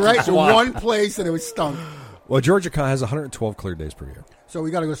area where yeah, it's right. a The swamp. one place that it was stunk. Well, Georgia has 112 clear days per year. So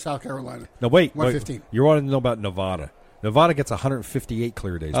we got to go to South Carolina. No, wait. 115. You want to know about Nevada? Nevada gets 158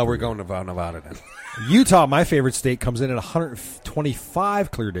 clear days. Oh, per we're year. going to Nevada then. Utah, my favorite state, comes in at 125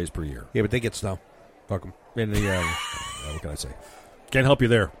 clear days per year. Yeah, but they get snow. Fuck them. In the what can I say? Can't help you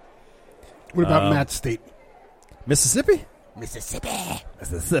there. What about Matt's state? Mississippi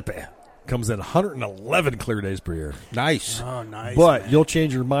Mississippi. comes in 111 clear days per year. Nice. Oh, nice. But you'll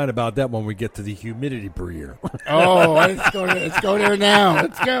change your mind about that when we get to the humidity per year. Oh, let's go there now.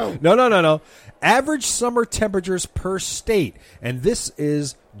 Let's go. No. Average summer temperatures per state, and this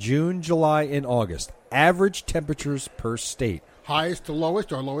is June, July, and August. Average temperatures per state. Highest to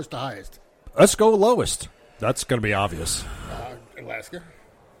lowest or lowest to highest? Let's go lowest. That's going to be obvious. Alaska.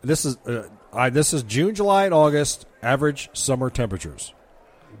 This is June, July, and August. Average summer temperatures.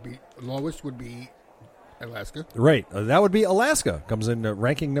 Lowest would be Alaska. Right. That would be Alaska. Comes in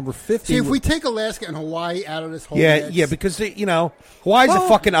ranking number 50. See, if we take Alaska and Hawaii out of this whole Yeah, mix, yeah, because Hawaii's Well, a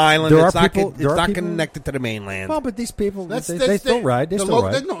fucking island. there It's are not, people- there it's are not people- connected to the mainland. Well, but these people, let's they still ride. They still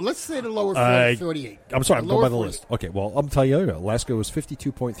ride. No, let's say the lower Uh, 48. I'm sorry, I'm going by the lower list. Okay, well, I'm telling you, Alaska was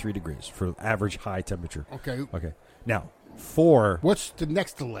 52.3 degrees for average high temperature. 40. Okay. Okay. Now, for What's the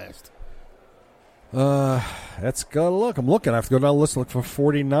next to last? let's go look. I'm looking. I have to go down the list and look for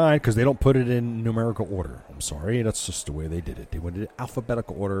 49 because they don't put it in numerical order. I'm sorry. That's just the way they did it. They went in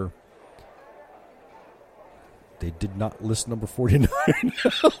alphabetical order. They did not list number 49.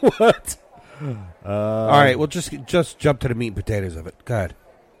 What? All right, well, just jump to the meat and potatoes of it. Go ahead.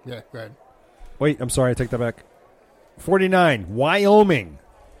 Yeah, go ahead. Wait, I'm sorry. I take that back. 49. Wyoming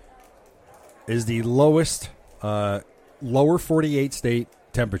is the lowest, lower 48 state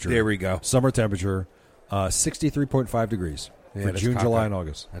temperature. There we go. Summer temperature, 63.5 degrees Yeah, for that's June, caca. July, and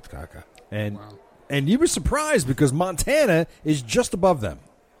August. That's caca. And Wow. and you were surprised because Montana is just above them.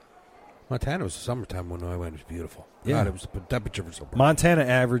 Montana was the summertime when I went. It was beautiful. Yeah. God, it was the temperature was so bright. Montana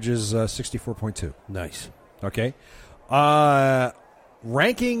averages 64.2. Nice. Okay.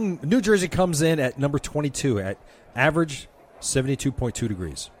 Ranking, New Jersey comes in at number 22 at average 72.2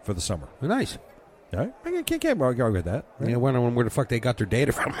 degrees for the summer. Nice. All right? I can't argue with that. Yeah, I wonder where the fuck they got their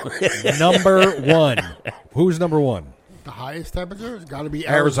data from. Number one. Who's number one? The highest temperature has got to be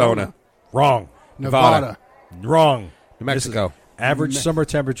Arizona. Wrong. Nevada. Wrong. New Mexico. Average summer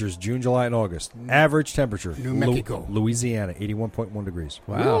temperatures, June, July, and August. Average temperature. New Mexico. Louisiana, 81.1 degrees.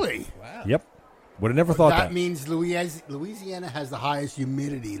 Wow. Really? Yep. Would have never thought That that. means Louisiana has the highest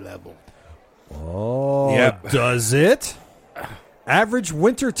humidity level. Oh, Yep. does it? Average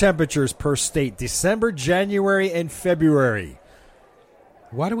winter temperatures per state, December, January, and February.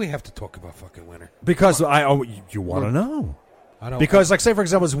 Why do we have to talk about fucking winter? Because you want to know. I don't. Because, like, say for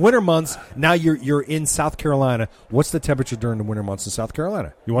example, it's winter months. Now you're in South Carolina. What's the temperature during the winter months in South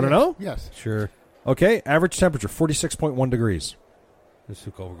Carolina? You want to know? Yes. Sure. Okay, average temperature 46.1 degrees. It's too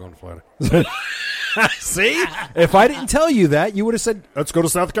cold. We're going to Florida. See, if I didn't tell you that, you would have said, "Let's go to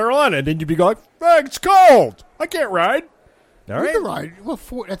South Carolina," and then you'd be like, "It's cold. I can't ride." All You right, can ride. Well,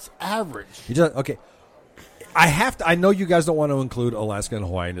 that's average. You just, okay. I have to. I know you guys don't want to include Alaska and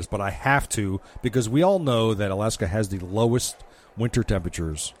Hawaii in this, but I have to because we all know that Alaska has the lowest winter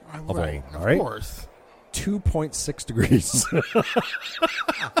temperatures of all. Right. All right, Of course. 2.6 degrees.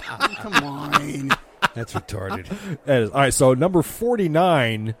 Come on. That's retarded. That is, all right, so number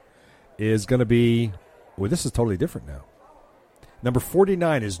 49 is going to be. Well, this is totally different now. Number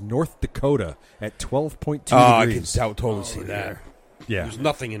 49 is North Dakota at 12.2 I degrees. can totally see that. Yeah. There's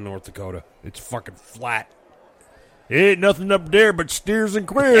nothing in North Dakota. It's fucking flat. Ain't nothing up there but steers and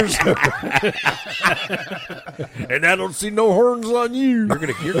queers. And I don't see no horns on you. You're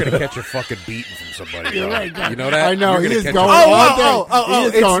gonna catch a fucking beating from somebody. You're bro. right. You know that? I know. You're He gonna is catch going a- all day. He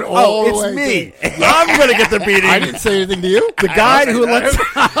is going all the it's way. me. I'm going to get the beating. I didn't say anything to you. The guy who lets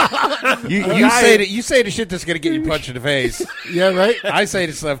You say the shit that's gonna get you punched in the face. Yeah, right? I say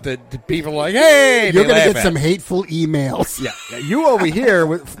the stuff that people are like, hey, You're they going to laugh get at. some hateful emails. Yeah, you over here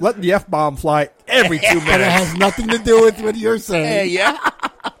with letting the F-bomb fly every 2 And it minutes. has nothing to do with what you're saying. Hey, yeah.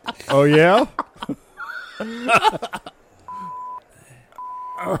 Oh, yeah?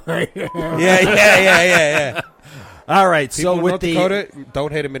 Yeah. All right, People so in with North the Dakota,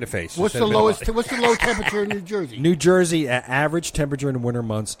 don't hit him in the face. What's Just the hit him in lowest? body. What's the low temperature in New Jersey? New Jersey, average temperature in the winter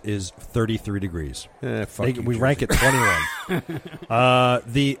months is 33 degrees. Fuck you, We Jersey. rank at 21.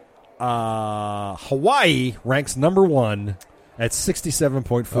 The Hawaii ranks number 1 at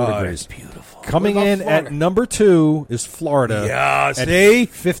 67.4 Oh, degrees. that's beautiful. Coming What about in Florida? at number 2 is Florida. Yeah, at see?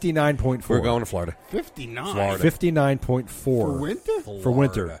 59.4. We're going to Florida. 59. Florida. 59.4 For winter? for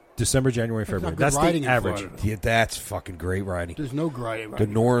winter. December, January, That's not February. good That's riding the in average. Florida. Yeah, that's fucking great riding. There's no gray. The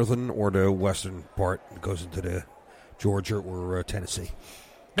northern or the western part goes into the Georgia or Tennessee.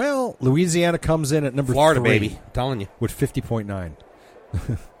 Well, Louisiana comes in at number Florida, 3 baby. I'm telling you. with 50.9.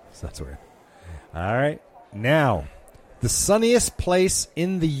 So that's weird. All right. Now, the sunniest place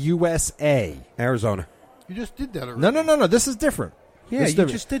in the USA. Arizona. You just did that already. No. This is different. Yeah, This is you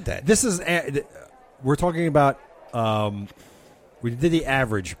different. just did that. This is we're talking about. We did the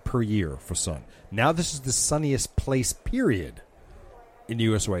average per year for sun. Now this is the sunniest place period in the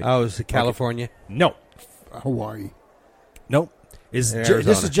USA. Oh, is it California? No, Hawaii. nope. This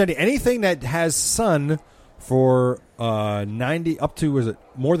Arizona. is Jenny. Anything that has sun for 90 up to is it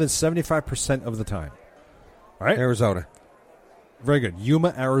more than 75% of the time. All right. Arizona. Very good.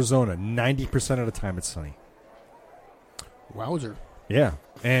 Yuma, Arizona. 90% of the time it's sunny. Wowzer. Yeah.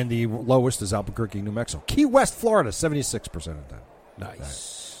 And the lowest is Albuquerque, New Mexico. Key West, Florida, 76% of the time.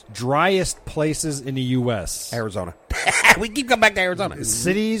 Nice. Driest places in the U.S. Arizona. We keep coming back to Arizona.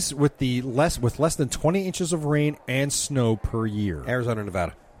 Cities with less than 20 inches of rain and snow per year. Arizona,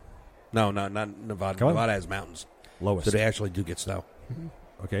 Nevada. No, not Nevada. Come on. Nevada has mountains. Lowest. So they actually do get snow.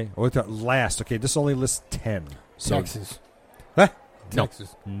 Okay. Last. Okay, this only lists 10. So, Texas. Huh? No.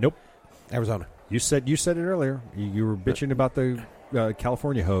 Texas. Nope. Arizona. You said it earlier. You were bitching about the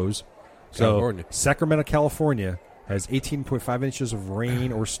California hose. So California. Sacramento, California has 18.5 inches of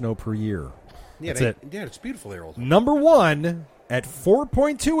rain or snow per year. Yeah, That's it. Yeah, it's beautiful there. Also. Number 1 at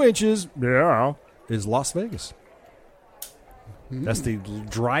 4.2 inches. Yeah, is Las Vegas. That's the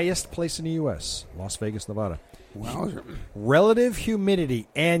driest place in the U.S. Las Vegas, Nevada. Wowzer. Relative humidity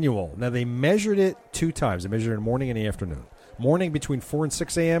annual. Now they measured it 2 times. They measured it in the morning and the afternoon. Morning between 4 and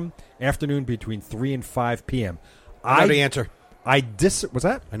 6 a.m. Afternoon between 3 and 5 p.m. I know the answer. What's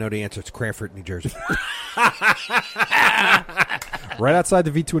that? I know the answer. It's Cranford, New Jersey. Right outside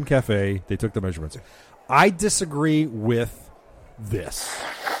the V2 and Cafe, they took the measurements. I disagree with this.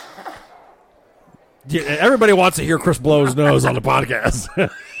 Yeah, everybody wants to hear Chris blow his nose on the podcast.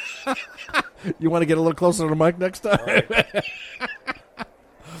 You want to get a little closer to the mic next time?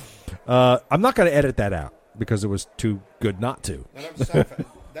 I'm not going to edit that out because it was too good not to.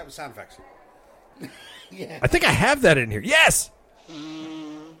 That was sound effects. I think I have that in here. Yes!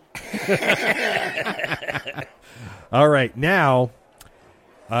 All right. Now,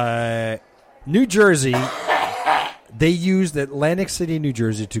 New Jersey, they used Atlantic City, New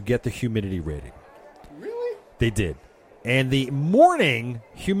Jersey to get the humidity rating. Really? They did. And the morning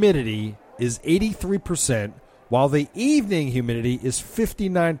humidity is 83%, while the evening humidity is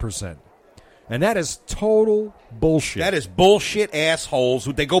 59%. And that is total bullshit. That is bullshit assholes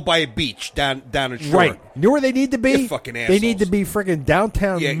who they go by a beach down in shore. right. You know where they need to be? You're fucking They need to assholes. be freaking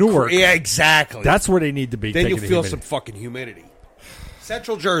downtown Yeah, Newark. yeah, exactly. That's where they need to be. then taking you the feel humidity. some fucking humidity.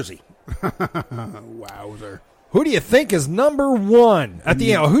 Central Jersey. Wowzer. Who do you think is number one at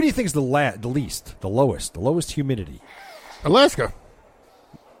the end? Who do you think is the least, the lowest humidity? Alaska.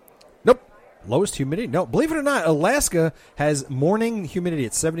 Nope. Lowest humidity? No. Believe it or not, Alaska has morning humidity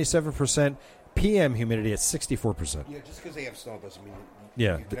at 77%, PM humidity at 64%. Yeah, just because they have snow doesn't mean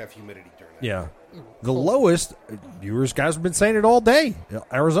Yeah. you can have humidity during that. Yeah. The lowest, viewers, guys have been saying it all day.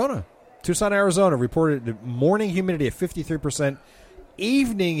 Arizona. Tucson, Arizona reported the morning humidity at 53%,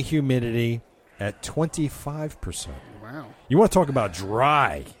 evening humidity at 25%. Wow. You want to talk about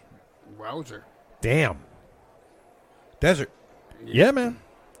dry? Wowzer. Damn. Desert. Yeah, man.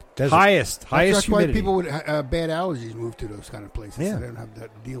 Desert. Highest That's why humidity. people with bad allergies move to those kind of places. Yeah. So they don't have to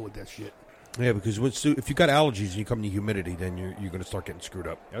deal with that shit. Yeah, because if you got allergies and you come to humidity, then you're going to start getting screwed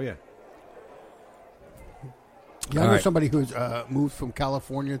up. Oh, yeah. Yeah, I All know right. somebody who's moved from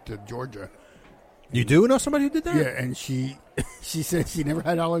California to Georgia. You do know somebody who did that? Yeah, and she said she never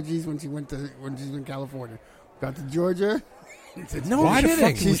had allergies when she was in California. Got to Georgia. No Why the kidding.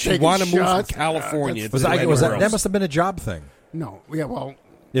 fuck would She's she taking want to move from shots. California That's- to Was anywhere that else? must have been a job thing? No, yeah, well,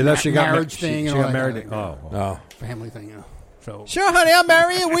 Yeah, that she got marriage she thing and got all that married. kind of Oh. Oh. family thing. Yeah. So Sure, honey, I'll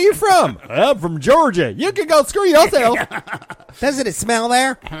marry you. Where you from? I'm from Georgia. You can go screw yourself. Doesn't it smell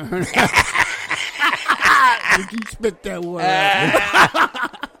there? you spit that word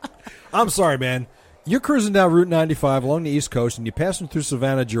out. I'm sorry, man. You're cruising down Route 95 along the East Coast, and you're passing through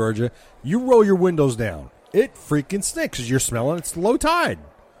Savannah, Georgia. You roll your windows down. It freaking stinks because you're smelling. It's low tide.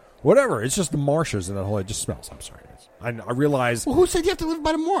 Whatever. It's just the marshes and that whole. It just smells. I'm sorry. I realize. Well, who said you have to live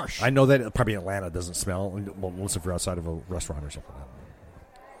by the marsh? I know that probably Atlanta doesn't smell. Well, unless if you're outside of a restaurant or something.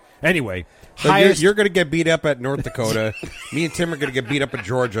 Anyway, So highest. you're going to get beat up at North Dakota. Me and Tim are going to get beat up at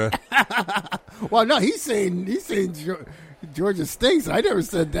Georgia. Well, no, he's saying Georgia stinks. I never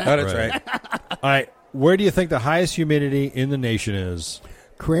said that. Oh, that's right. All right. Where do you think the highest humidity in the nation is?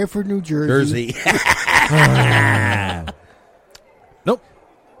 Cranford, New Jersey. Jersey. Nope.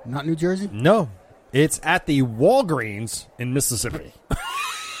 Not New Jersey? No. It's at the Walgreens in Mississippi.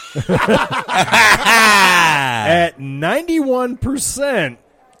 At 91%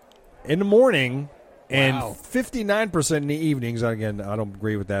 in the morning and Wow. 59% in the evenings. Again, I don't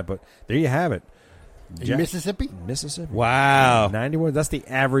agree with that, but there you have it. In Mississippi? Mississippi. Wow. 91. That's the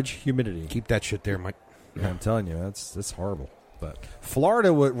average humidity. Keep that shit there, Mike. Yeah, I'm telling you, that's horrible. But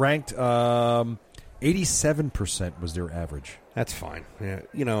Florida ranked 87% was their average. That's fine. Yeah,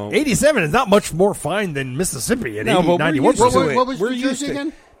 you know. 87 is not much more fine than Mississippi at No, 80, but we're 91%. used to it. What was We're New used Jersey to-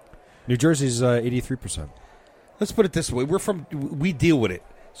 again? New Jersey's 83%. Let's put it this way: we deal with it.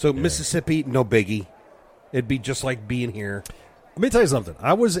 So Mississippi, no biggie. It'd be just like being here. Let me tell you something.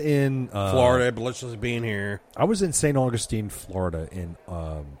 I was in Florida, but let's just being here. I was in St. Augustine, Florida, in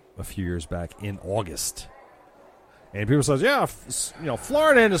a few years back in August, and people says, "Yeah,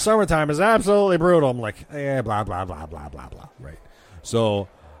 Florida in the summertime is absolutely brutal." I'm like, "Yeah, blah blah blah blah blah blah." Right. So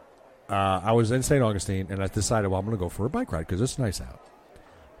I was in St. Augustine, and I decided, well, I'm going to go for a bike ride because it's nice out.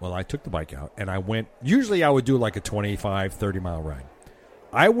 Well, I took the bike out, and I went. Usually, I would do like a 25, 30-mile ride.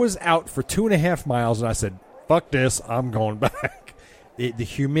 I was out for 2.5 miles, and I said, "Fuck this! I'm going back." The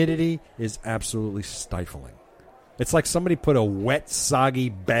humidity is absolutely stifling. It's like somebody put a wet, soggy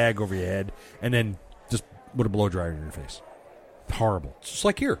bag over your head and then just put a blow dryer in your face. Horrible. It's just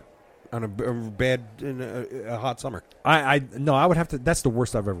like here on a bad in a hot summer No, I would have to. That's the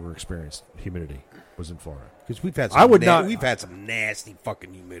worst I've ever experienced. Humidity was in Florida. because we've had. I would not- We've had some nasty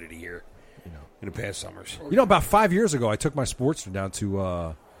fucking humidity here. In the past summers. About 5 years ago, I took my Sportster down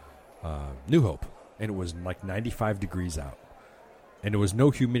to New Hope, and it was like 95 degrees out. And there was no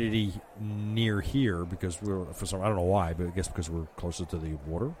humidity near here because I don't know why, but I guess because we're closer to the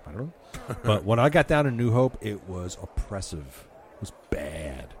water. I don't know. But when I got down to New Hope, it was oppressive. It was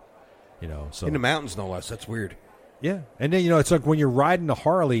bad. So In the mountains, no less. That's weird. yeah. And then it's like when you're riding a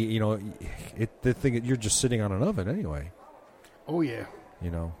Harley, the thing you're just sitting on an oven anyway. Oh, yeah.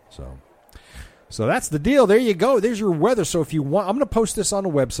 So that's the deal. There you go. There's your weather. So if you want, I'm going to post this on the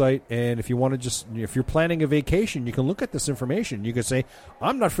website. And if you want to if you're planning a vacation, you can look at this information. You can say,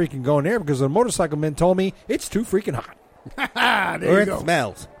 I'm not freaking going there because the motorcycle man told me it's too freaking hot. There you go.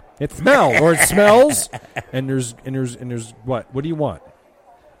 smells. It smells, or it smells. And there's what? What do you want?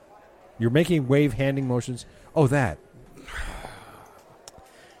 You're making wave handing motions. Oh, that.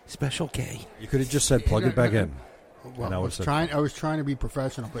 Special K. You could have just said plug it back in. Well, And I I would've was said- trying to be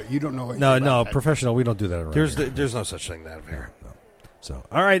professional, but you don't know. No, anything no, about that. professional. We don't do that around here. There's no such thing that here. So,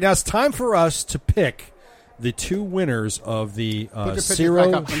 all right, now it's time for us to pick the two winners of the the pictures Zero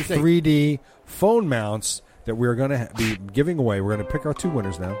back up. Let me see. 3D phone mounts that we're going to be giving away. We're going to pick our two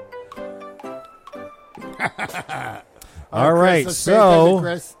winners now. All right, Chris, let's so pay attention,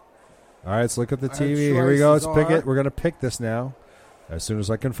 Chris. all right, let's look at the Our TV. Here we go. Let's choices pick it. are- We're going to pick this now as soon as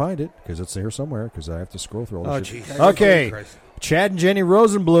I can find it because it's here somewhere because I have to scroll through all Oh, this shit. jeez. Okay, Chad and Jenny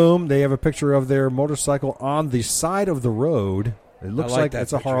Rosenblum. They have a picture of their motorcycle on the side of the road. It looks like like that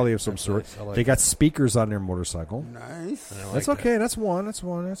it's a picture. Harley of some That's sort. nice. I like They it. got speakers on their motorcycle. Nice. That's okay. That's one. That's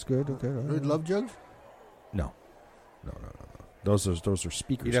one. That's good. Okay. Good love jugs. No. Those are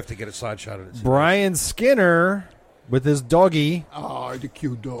speakers. You'd have to get a side shot of it. Brian Skinner with his doggy. Oh, the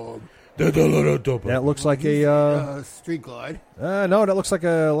cute dog. That looks like a Street Glide. no. That looks like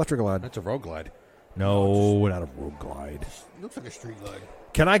a electric glide. That's a Road Glide. No, not a road glide. Looks like a Street Glide.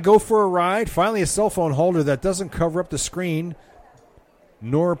 Can I go for a ride? Finally, a cell phone holder that doesn't cover up the screen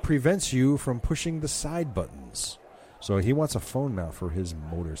nor prevents you from pushing the side buttons. So he wants a phone mount for his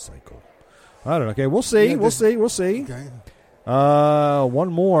motorcycle. I don't know. Okay, we'll see. Yeah, We'll see. Okay. One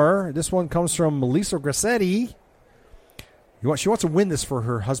more. This one comes from Melissa Grassetti. She wants to win this for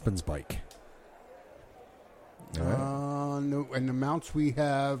her husband's bike. All right. No, and the mounts we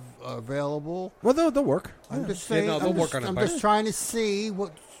have available. Well, they'll work. I'm just saying. no, they'll work on his I'm bike. just trying to see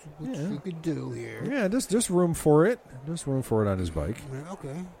what we could do here. Yeah, there's room for it. There's room for it on his bike. Yeah,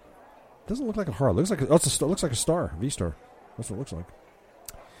 okay. Doesn't look like a Harley. Looks like looks like a star, V-Star. That's what it looks like.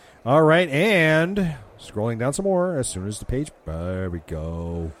 All right, and scrolling down some more as soon as the page. There we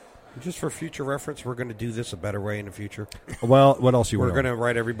go. Just for future reference, we're going to do this a better way in the future. Well, what else you We're want? going to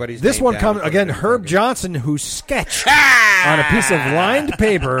write everybody's This name one down comes and put again. it in Herb front. Johnson, who sketched on a piece of lined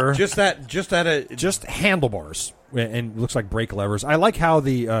paper Just just handlebars and looks like brake levers. I like how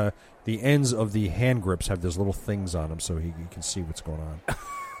the ends of the hand grips have those little things on them, so you can see what's going on.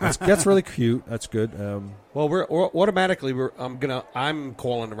 That's really cute. That's good. Well, we're automatically. I'm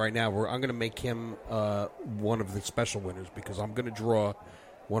calling it right now. I'm gonna make him one of the special winners because I'm gonna draw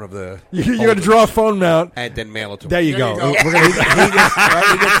one of the. You're going to draw a phone mount. and then mail it to There him. you go. There you go. We're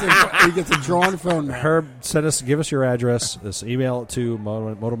gonna, He gets a drawn phone mount. Herb, give us your address. This email it to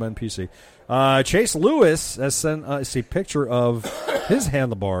Motoman PC. Chase Lewis has sent us a picture of his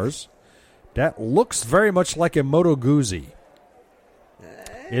handlebars. That looks very much like a Moto Guzzi.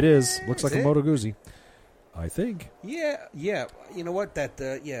 It is. Looks like a it? Moto Guzzi. I think. Yeah. You know what?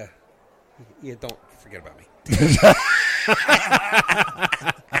 Yeah. Don't forget about me.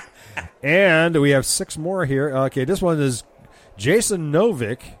 And we have 6 more here. Okay, this one is Jason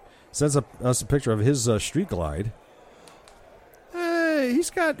Novick sends us a picture of his Street Glide.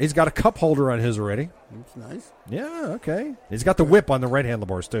 He's got a cup holder on his already. That's nice. Yeah, okay. He's got the whip on the right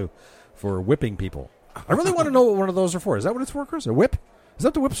handlebars too, for whipping people. I really want to know what one of those are for. Is that what it's for, Chris? A whip? Is that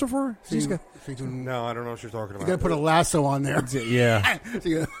what the whips are for? He's got, No, I don't know what you're talking You about. got to put a lasso on there. yeah. So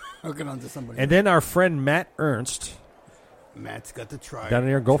you hook it onto somebody. And then our friend Matt Ernst Matt's got the try. down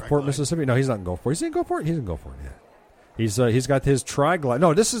near Gulfport, Tri-Glide. Mississippi. No, he's not in Gulfport. Is he in Gulfport? He's in Gulfport. Yeah. He's got his Tri-Glide.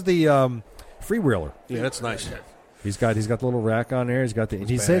 No, this is the freewheeler. Yeah, that's nice. He's got the little rack on there. He's got the. He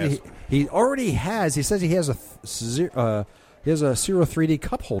That's said badass. he already has. He says he has a Zero 3D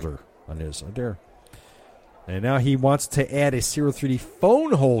cup holder on his right there, and now he wants to add a Zero 3D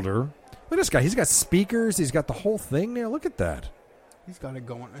phone holder. Look at this guy. He's got speakers. He's got the whole thing there. Look at that. He's got it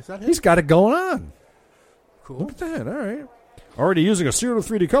going. Is that him? He's got it going on. cool. Look at that. All right. Already using a Zero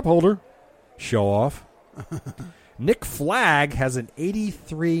 3D cup holder. Show off. Nick Flagg has an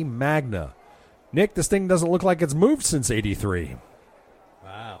 83 Magna. Nick, this thing doesn't look like it's moved since 83.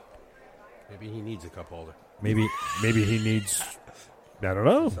 Wow. Maybe he needs a cup holder. Maybe he needs. I don't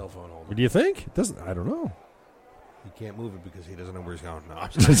know. Cell phone holder. Do you think? It doesn't. I don't know. He can't move it because he doesn't know where he's going. No, I'm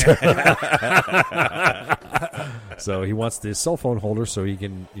just So he wants this cell phone holder so he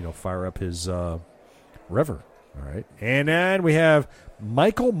can, fire up his Rever. All right. And then we have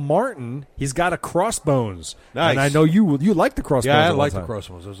Michael Martin. He's got a Crossbones. Nice. And I know you like the Crossbones. Yeah, I at one like the time.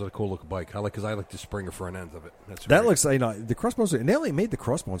 Crossbones. Those are a cool looking bike. I like the Springer front end of it. That's That great. looks like the Crossbones. And they only made the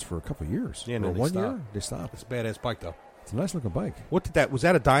Crossbones for a couple of years. Yeah, and for then they 1 year. stopped. They stopped. It's a badass bike though. It's a nice looking bike. What did that? Was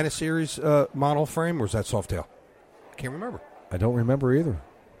that a Dyna Series model frame or was that Softail? I can't remember. I don't remember either.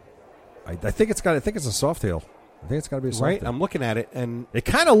 I think it's got. I think it's a Softail. I think it's got to be a Softail. Right? I'm looking at it and It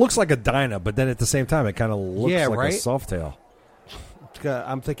kind of looks like a Dyna, but then at the same time, it kind of looks Yeah, like right? a Softail.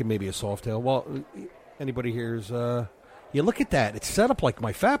 I'm thinking maybe a Softail. Well, anybody here's you look at that. It's set up like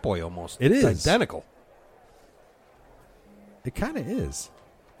my Fat Boy almost. It It's is. identical. It kind of is.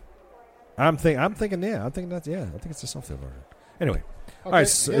 I'm thinking that's I think it's a Softail version. Anyway, all right.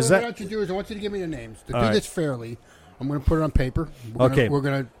 So Here's is what I that want you to do is I want you to give me the names. To All do right. this fairly, I'm going to put it on paper. Okay. We're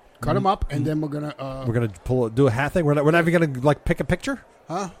going to cut them up, and then we're going to... We're gonna do a hat thing. We're not even gonna like pick a picture.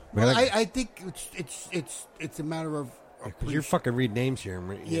 Huh? We're Well, gonna- I think it's a matter of... Because you're fucking reading names here.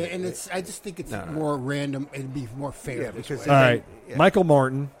 Yeah, and I just think it's more random. It'd be more fair. Yeah, this because- way. All right, Yeah. Michael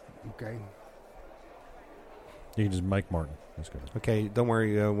Martin. Okay. You can just Mike Martin. That's good. Okay, don't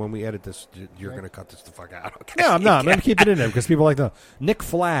worry. When we edit this, you're going to cut this the fuck out. Okay? No, I'm not. I'm gonna keep it in there because people like the Nick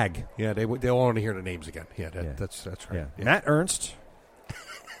Flagg. Yeah, they'll want to hear the names again. Yeah, Yeah. that's right. Yeah. Yeah. Matt Ernst.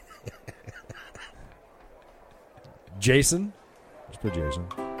 Jason. Let's put Jason.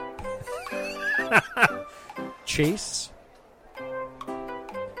 Chase.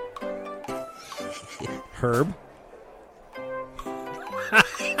 Herb.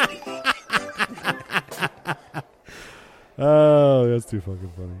 Oh, that's too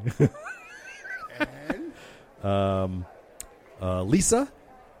fucking funny. Lisa.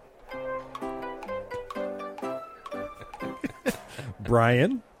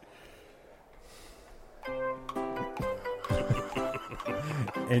 Brian.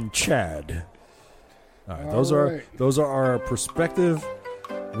 And Chad. All right, those are our prospective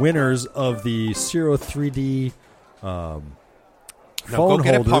winners of the Zero 3D phone Go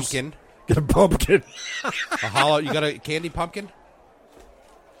get holders. a pumpkin. Get a pumpkin. A hollow. You got a candy pumpkin?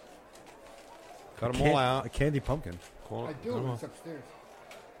 Cut them all out. A candy pumpkin. I do. It's upstairs.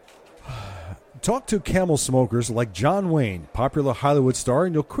 Talk to Camel smokers like John Wayne, popular Hollywood star,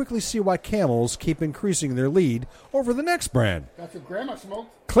 and you'll quickly see why Camels keep increasing their lead over the next brand. That's what Grandma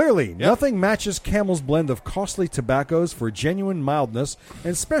smoked. Clearly, nothing matches Camel's blend of costly tobaccos for genuine mildness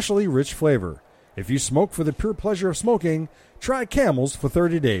and specially rich flavor. If you smoke for the pure pleasure of smoking, try Camels for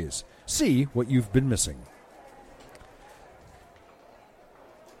 30 days. See what you've been missing.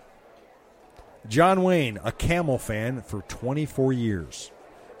 John Wayne, a Camel fan for 24 years.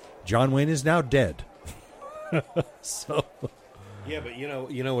 John Wayne is now dead. So, Yeah, but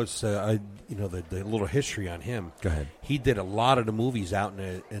it's the little history on him. go ahead. He did a lot of the movies out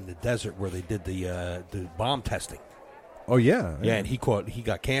in the desert where they did the bomb testing. Oh yeah, Yeah, and he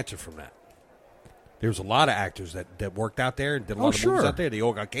got cancer from that. There was a lot of actors that worked out there and did a lot of movies sure. out there. They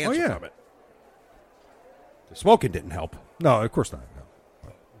all got cancer yeah. from it. The smoking didn't help. No, of course not.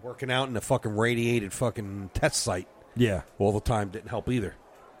 No. Working out in a fucking radiated fucking test site Yeah. all the time didn't help either.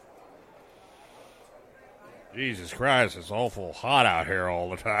 Jesus Christ, it's awful hot out here all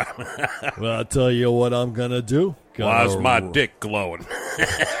the time. Well, I'll tell you what I'm gonna do. Why's my dick glowing?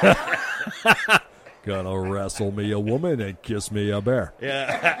 Gonna wrestle me a woman and kiss me a bear.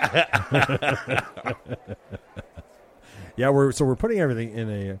 Yeah. Yeah, we're putting everything in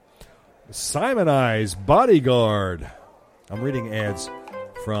a Simonized Bodyguard. I'm reading ads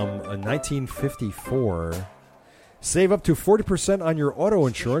from 1954. Save up to 40% on your auto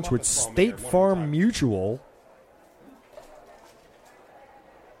insurance with State Farm Mutual.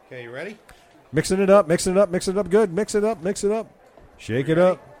 Okay, you ready? Mixing it up good. Mix it up. Shake it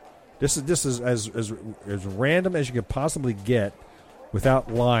up. This is as random as you can possibly get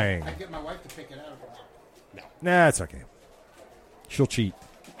without lying. I get my wife to pick it out. Nah, it's okay. She'll cheat.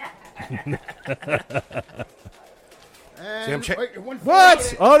 And I'm check- wait, one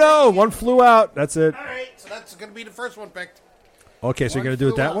What? Oh no, one flew out. That's it. All right, so that's going to be the first one picked. Okay, so One you're going to do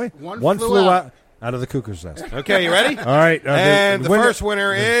it flew that out. way? One flew out of the cuckoo's nest. Okay, you ready? All right. And the first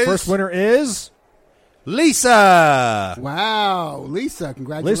winner is- First winner is Lisa. Wow, Lisa!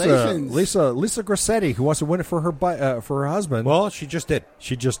 Congratulations, Lisa Grassetti, who wants to win it for her husband. Well, she just did.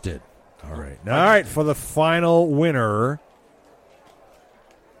 She just did. All right. All right, for the final winner.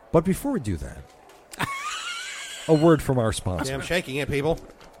 But before we do that, a word from our sponsor. Yeah, I'm shaking it, people.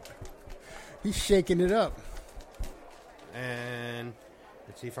 He's shaking it up. And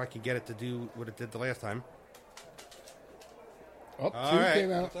let's see if I can get it to do what it did the last time. Oh, All two right.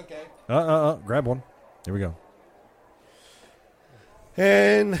 came out. It's okay. Grab one. Here we go.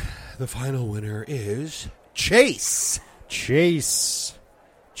 And the final winner is Chase. Chase,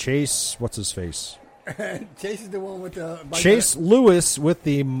 what's his face? Chase is the one with the Chase Lewis with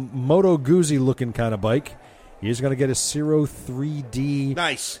the Moto Guzzi looking kind of bike. He's going to get a Zero 3D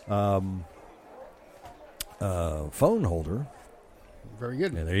Nice. phone holder. Very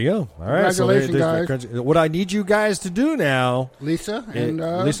good. And there you go. All right. Congratulations, guys. What I need you guys to do now, Lisa and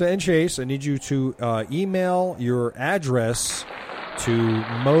Lisa and Chase, I need you to email your address to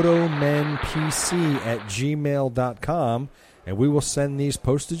motomenpc@gmail.com, and we will send these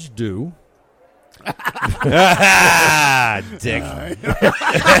postage due. Dick.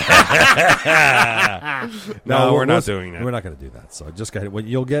 No, we're not doing that. We're not going to do that. So just go ahead.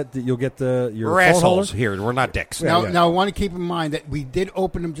 You'll get your We're phone assholes holder. here. We're not dicks. Now, I want to keep in mind that we did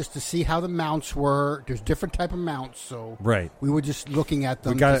open them just to see how the mounts were. There's different type of mounts, so Right. we were just looking at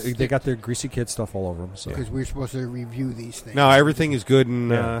them. They got their Greasy Kid stuff all over them. So because we're supposed to review these things. No, everything is good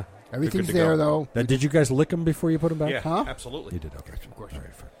and Yeah. Everything's good to there, go. though. Now, did you guys lick them before you put them back? Yeah, Huh? absolutely. You did. Okay, of course. All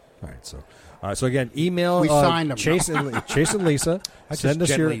right, fine. All right. So again, email We signed them, Chase and Lisa. I just Send us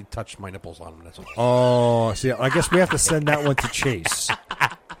gently your. touched my nipples on them. That's all. Oh, see, I guess we have to send that one to Chase.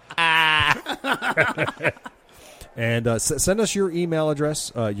 And send us your email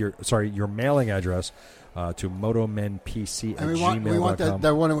address. Your mailing address to motomenpc at And gmail.com. we want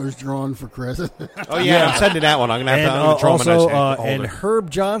that one that was drawn for Chris. Oh yeah, I'm sending that one. I'm gonna have And to. I'm gonna draw him a also, nice hand and holder.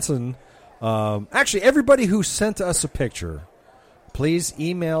 Herb Johnson. Actually, everybody who sent us a picture, please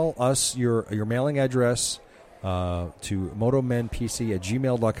email us your mailing address to motomenpc at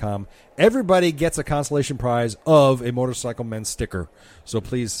gmail.com. Everybody gets a consolation prize of a Motorcycle Men sticker. So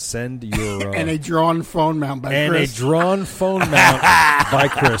please send your... and a drawn phone mount by and Chris. a drawn phone mount by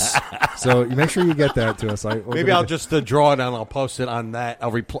Chris. So you make sure you get that to us. Maybe I'll just draw it and I'll post it on that.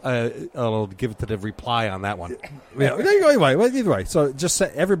 I'll give it to the reply on that one. Yeah, either way. So just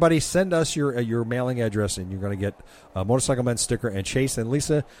everybody send us your mailing address, and you're going to get a Motorcycle Men sticker. And Chase and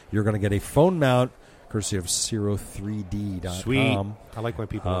Lisa, you're going to get a phone mount, courtesy of Zero3D.com. Sweet. I like when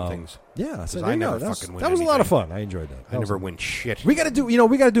people win things. Yeah, so I there you never go. fucking win That was a lot of anything. fun. I enjoyed that. I never win shit. We got to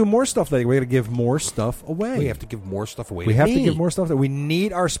do more stuff. We got to give more stuff away. We have to give more stuff away. We to have me. to give more stuff. We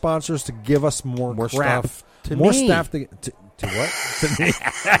need our sponsors to give us more crap. stuff to more me. stuff to what?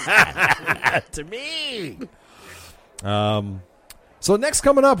 To me. To me. So next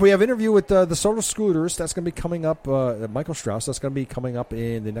coming up, we have an interview with the Solar Scooters. That's going to be coming up. Michael Strauss. That's going to be coming up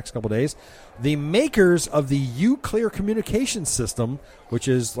in the next couple of days. The makers of the U-Clear communication system, which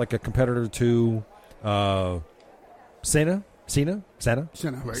is like a competitor to Sena,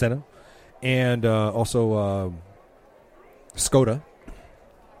 right. and also Skoda.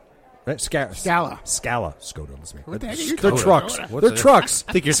 Right? Scala. Skoda. Let's make What the heck are you They're talking trucks. about? They're trucks.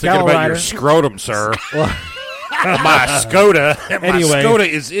 I think you're Scala thinking about Rider. your scrotum, sir. My Skoda. My Anyway, Skoda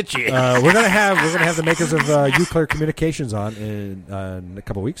is itchy. we're gonna have the makers of U-Clear Communications on in a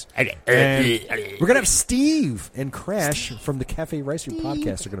couple of weeks, and we're gonna have Steve and Crash from the Cafe Racer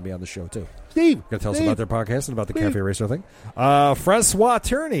podcast are gonna be on the show too. Steve. Gonna tell us about their podcast and about the Cafe Racer thing. Francois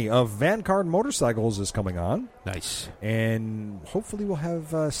Tierney of Vanguard Motorcycles is coming on, Nice. and hopefully we'll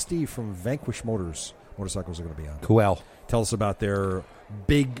have Steve from Vanquish Motorcycles are gonna be on. Cool. Tell us about their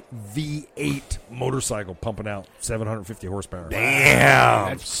big V8 motorcycle pumping out 750 horsepower. Damn.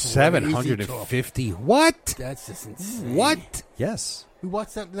 That's 750. What? That's just insane. What? Yes. We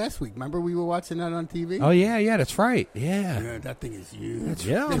watched that last week. Remember we were watching that on TV? Oh, yeah, that's right. Yeah. Yeah, that thing is huge.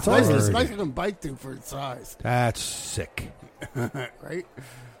 Yeah, it's I'm nice, sorry. it's nicer than bike thing for its size, That's sick. right?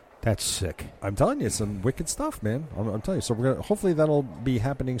 That's sick. I'm telling you, it's some wicked stuff, man. I'm telling you. So we're gonna hopefully that'll be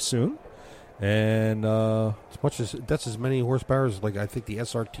happening soon. And As much as that's as many horsepower as like I think the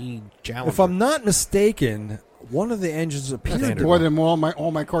SRT Challenger. if I'm not mistaken, one of the engines appeared. That's more than all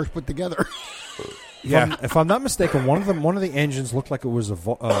my cars put together. If I'm not mistaken, one of the engines looked like it was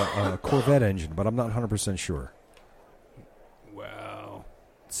a Corvette engine, but I'm not 100% sure. Wow.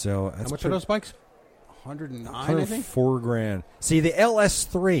 So how that's much are those bikes? 109, I think. $4,000. See, the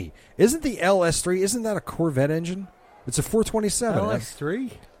LS3 isn't that a Corvette engine? It's a 427.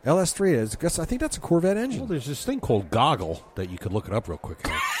 LS3. LS3 is. I think that's a Corvette engine. Well, there's this thing called Goggle that you could look it up real quick.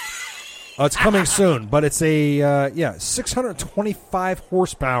 It's coming soon, but it's a 625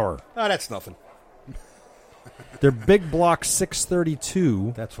 horsepower. Oh, that's nothing. They're big block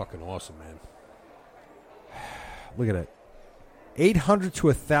 632. That's fucking awesome, man. Look at it. 800 to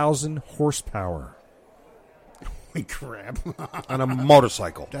 1,000 horsepower. Holy crap. On a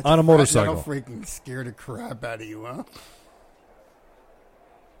motorcycle. That's On a motorcycle. That'll freaking scare the crap out of you, huh?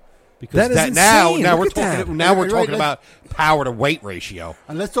 Because That is insane. now Look we're at that. talking now we're Right, talking let's- about power to weight ratio.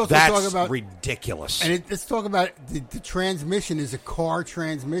 And let's also That's talk about ridiculous. And let's talk about the transmission is a car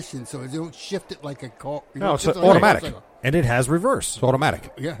transmission, so you don't shift it like a car. You No, don't it's shift it like a automatic. motorcycle. And it has reverse. It's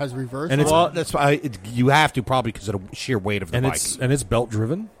automatic. Yeah, it has reverse. And it's- Well, that's why you have to probably because of the sheer weight of the And bike. it's belt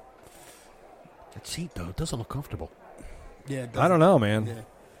driven. That seat though, it doesn't look comfortable. yeah, it I don't know, man. Yeah.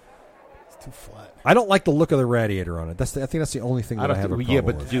 It's too flat. I don't like the look of the radiator on it. I think that's the only thing that I have a problem yeah,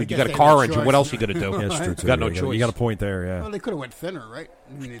 but with. I dude, you guess got a they car have no engine. choice. What else you gonna do? Yeah, it's true, You too. got no You choice. You got a point there, yeah. Well, they could have went thinner, right?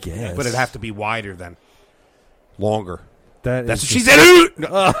 I mean, it's, Guess. But it'd have to be wider then, longer. That's That's what she just- said.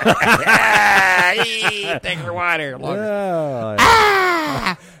 Think her wider, longer.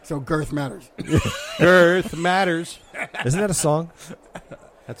 Yeah. So girth matters. Girth matters. Isn't that a song?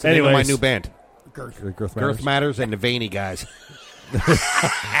 That's the name of my Anyways. new band. Girth. Girth Girth matters and the Veiny guys.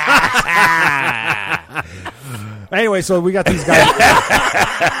 Anyway, so we got these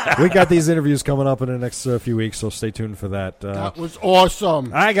guys. We got these interviews coming up in the next few weeks, so stay tuned for that. That was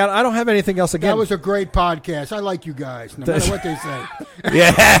awesome. I don't have anything else again. That was a great podcast. I like you guys, no matter what they say.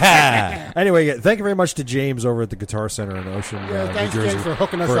 Yeah. Anyway, thank you very much to James over at the Guitar Center in Ocean, Yeah, thanks, New Jersey, James, for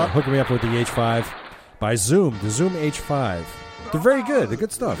hooking us up. hooking me up with the H5 by Zoom, the Zoom H5. They're very good. They're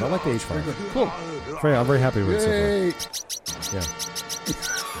good stuff. I like the H5. Cool. I'm very happy with it Yay. so far.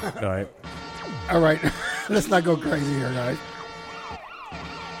 Yeah. All right. All right. Let's not go crazy here, guys.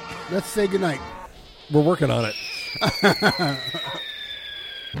 Let's say goodnight. We're working on it.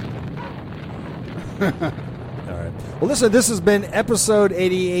 All right. Well, listen, this has been episode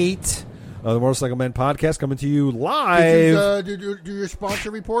 88 of the Motorcycle Men podcast, coming to you live. Did you do your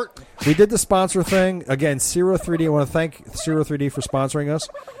sponsor report? We did the sponsor thing. Again, Zero 3D. I want to thank Zero 3D for sponsoring us.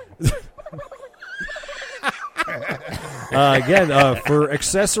 Again, for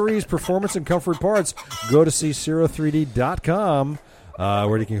accessories, performance, and comfort parts, go to Zero3D.com,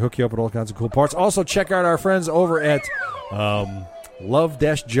 where they can hook you up with all kinds of cool parts. Also, check out our friends over at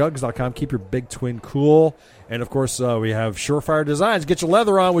love-jugs.com. Keep your big twin cool. And, of course, we have Surefire Designs. Get your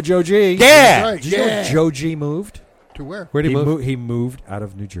leather on with Joe G. Yeah. Right, Did you know yeah. Joe G moved? To where? Where'd he move? He moved out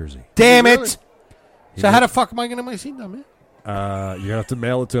of New Jersey. Damn Really? it. So how the fuck am I going to my seat now, man? You're going to have to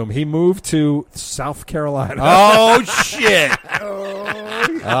mail it to him. He moved to South Carolina. Oh, shit.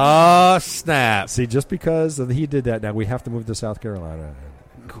 Oh, snap. See, just because he did that, now we have to move to South Carolina.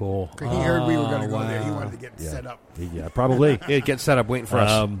 Cool. He heard we were going to go there. He wanted to get set up. Yeah, probably. Yeah, get set up waiting for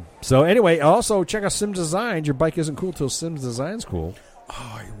us. So anyway, also check out Sims Design. Your bike isn't cool till Sims Design's cool.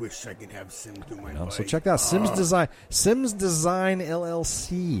 Oh, I wish I could have Sim do my bike. So check that out Sims Design. Sims Design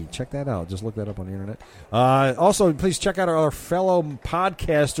LLC. Check that out. Just look that up on the internet. Also, please check out our fellow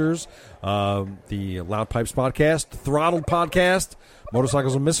podcasters, the Loud Pipes podcast, Throttled podcast,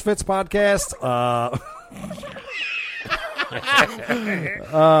 Motorcycles and Misfits podcast,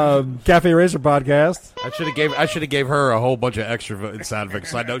 Cafe Racer podcast. I should have gave her a whole bunch of extra sound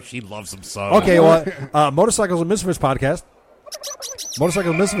effects. I know she loves them so. Okay, well, Motorcycles and Misfits podcast.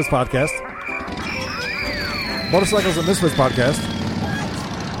 Motorcycles and Misfits podcast. Motorcycles and Misfits podcast.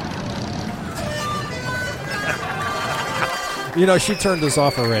 You know, she turned us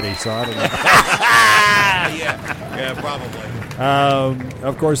off already, so I don't know. Yeah, probably.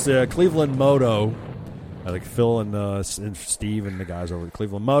 Of course, Cleveland Moto. Like Phil and Steve and the guys over at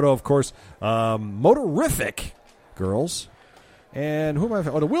Cleveland Moto, of course. Motorific girls. And who am I?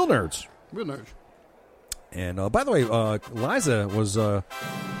 Oh, the Wheel Nerds. Real nerds. And by the way, Liza was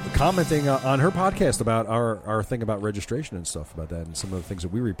commenting on her podcast about our thing about registration and stuff about that, and some of the things that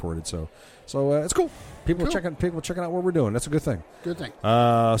we reported. So it's cool. People checking out what we're doing. That's a good thing. Good thing.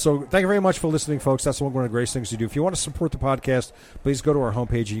 So thank you very much for listening, folks. That's one of the greatest things to do. If you want to support the podcast, please go to our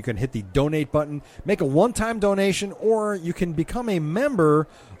homepage and you can hit the donate button, make a one-time donation, or you can become a member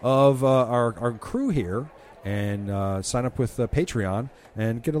of our crew here and sign up with Patreon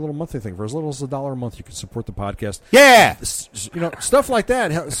and get a little monthly thing. For as little as $1 a month, you can support the podcast. Yeah. You know, stuff like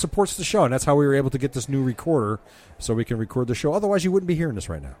that supports the show, and that's how we were able to get this new recorder so we can record the show. Otherwise, you wouldn't be hearing this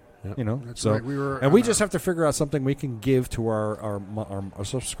right now. Yep. You know, That's so right. we just have to figure out something we can give to our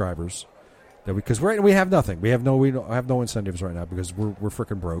subscribers that because we have nothing. We have no incentives right now because we're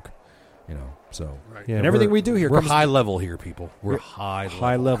freaking broke. You know, so Yeah, and everything we do here we're comes high level here, people. We're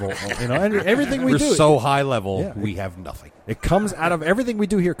high level. You know, and everything we We're do. so high level, Yeah. we have nothing. It comes out of everything we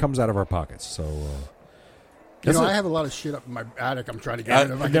do here comes out of our pockets. So, I have a lot of shit up in my attic. I'm trying to get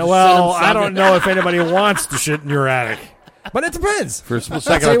rid of. I don't know if anybody wants to shit in your attic, but it depends. For a split I'll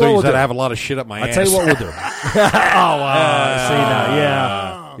second, tell I you thought what you we'll said do. I have a lot of shit up my ass. I'll tell you what we'll do. See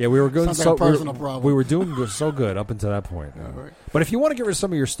now, yeah, we were good. Sounds like a personal we problem. were doing so good up until that point. right. But if you want to get rid of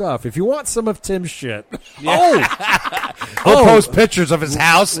some of your stuff, if you want some of Tim's shit, We'll post pictures of his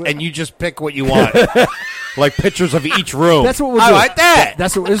house, and you just pick what you want. Like pictures of each room. that's what we'll do. I want that.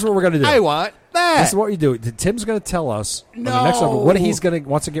 This is what we're going to do. I want that. This is what you do. Tim's going to tell us on the next episode what he's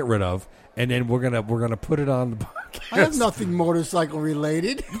wants to get rid of, and then we're gonna put it on the podcast. I have nothing motorcycle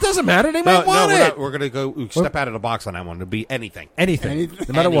related. It doesn't matter. They No, might want we're it. not. We're going to go step out of the box on that one. It'll be anything. Anything, Anything.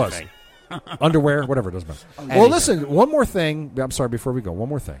 no matter what. Anything. Underwear, whatever, it doesn't matter. Well, listen, one more thing. I'm sorry, before we go, one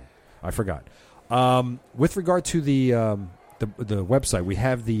more thing. I forgot. With regard to the website, we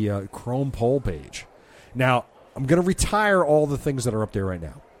have the Chrome poll page. Now, I'm going to retire all the things that are up there right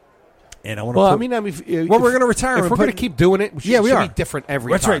now. And I want to Well, put, if, we're going to retire them If and we're going put- to keep doing it, we we should are. be different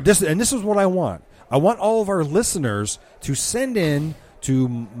every That's time. right. This is what I want. I want all of our listeners to send in to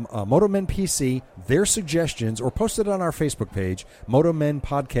Motomen PC their suggestions, or post it on our Facebook page, Motomen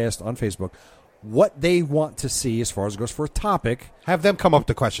Podcast on Facebook, what they want to see as far as it goes for a topic. Have them come up with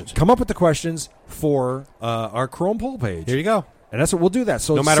the questions. Come up with the questions for our Chrome poll page. Here you go. And that's what we'll do that.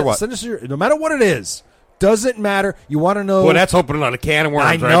 So No matter what. send us no matter what it is. Doesn't matter. You want to know. Well, that's opening on a can of worms.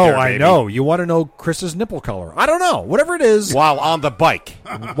 I right know, there, I baby. know. You want to know Chris's nipple color. I don't know. Whatever it is. While on the bike.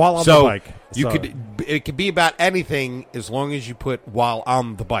 While on so the bike. You So- it could be about anything as long as you put while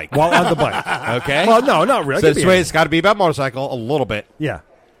on the bike. While on the bike. Okay? Well, no, not really. So It could this be way anything. it's got to be about motorcycle a little bit. Yeah.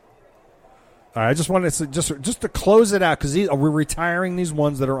 All right, I just wanted to just to close it out because we're retiring these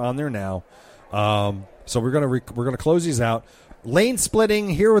ones that are on there now. So we're gonna close these out. Lane splitting.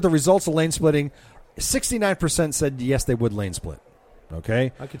 Here are the results of lane splitting. 69% said yes, they would lane split.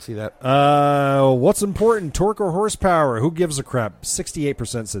 Okay. I could see that. What's important? Torque or horsepower? Who gives a crap?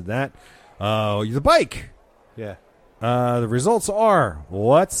 68% said that. The bike. Yeah. The results are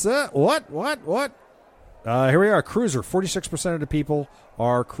what's that? What? Here we are. Cruiser. 46% of the people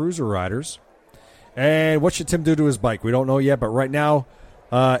are cruiser riders. And what should Tim do to his bike? We don't know yet, but right now,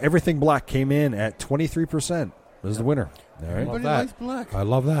 Everything Black came in at 23%. This is the winner. All right. Everybody that. likes black. I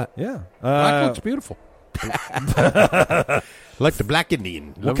love that. Yeah. Black looks beautiful. Like the black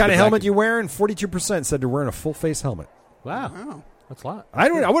Indian. What kind of helmet you wearing? 42% said they're wearing a full face helmet. Wow. Wow. That's a lot. I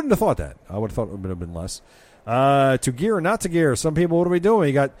wouldn't have thought that. I would have thought it would have been less. To gear or not to gear. Some people, what are we doing?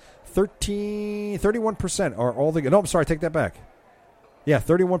 You got 31% are all the. No, I'm sorry. Take that back. Yeah,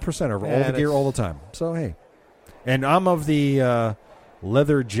 31% are all the gear all the time. So hey, and I'm of the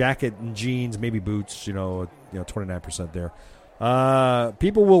leather jacket and jeans, maybe boots. 29% there.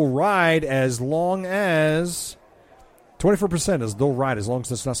 People will ride as long as 24% is they'll ride as long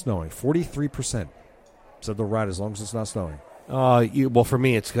as it's not snowing. 43% said they'll ride as long as it's not snowing. Well, for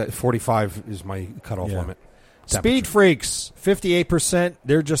me, it's got 45 is my cutoff Yeah. limit. Speed freaks, 58%.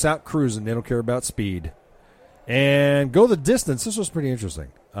 They're just out cruising. They don't care about speed. And go the distance. This was pretty interesting.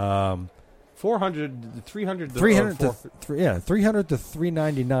 400, 300, 300 to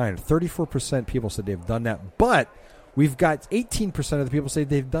 399. 34% people said they've done that. But we've got 18% of the people say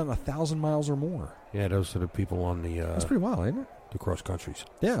they've done 1,000 miles or more. Yeah, those are the people on the That's pretty wild, ain't it? the cross countries.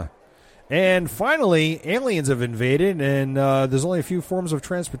 Yeah. And finally, aliens have invaded, and there's only a few forms of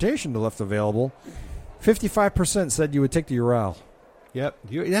transportation left available. 55% said you would take the Ural. Yep,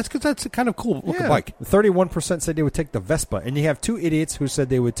 that's because that's a kind of cool looking bike. 31% said they would take the Vespa, and you have two idiots who said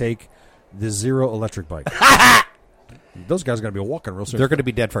they would take the Zero electric bike. Those guys are going to be walking real soon. They're going to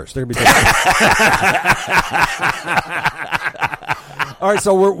be dead first. They're going to be dead. All right,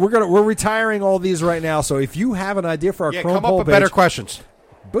 so we're retiring all these right now. So if you have an idea for our Chrome come up poll with page, better questions.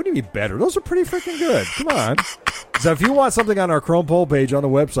 what do you mean better? Those are pretty freaking good. Come on. So if you want something on our Chrome poll page on the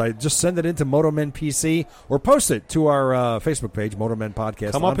website, just send it into Motomen PC or post it to our Facebook page, Motomen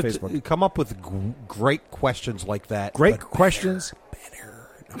Podcast on Facebook. Come up with great questions like that. Great questions.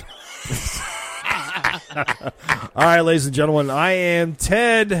 All right, ladies and gentlemen, I am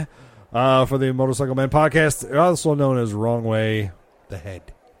Ted for the Motorcycle Man Podcast, also known as Wrong Way. The head.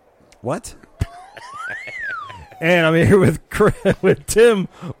 What? And I'm here with Tim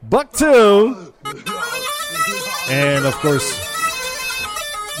Buck 2. And, of course,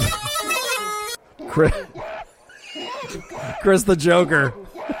 Chris the Joker.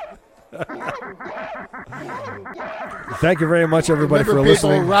 Thank you very much, everybody, Remember, for people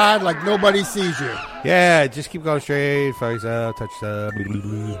listening. ride like nobody sees you. Yeah, just keep going straight. Focus up, touch the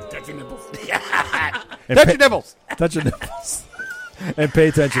Touch your nipples. And touch your nipples. touch your nipples. And pay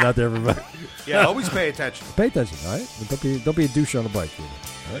attention out there, everybody. Yeah, always pay attention. Pay attention, all right? Don't be a douche on the bike.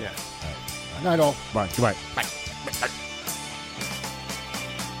 Either. Not all. Bye. Goodbye. Bye.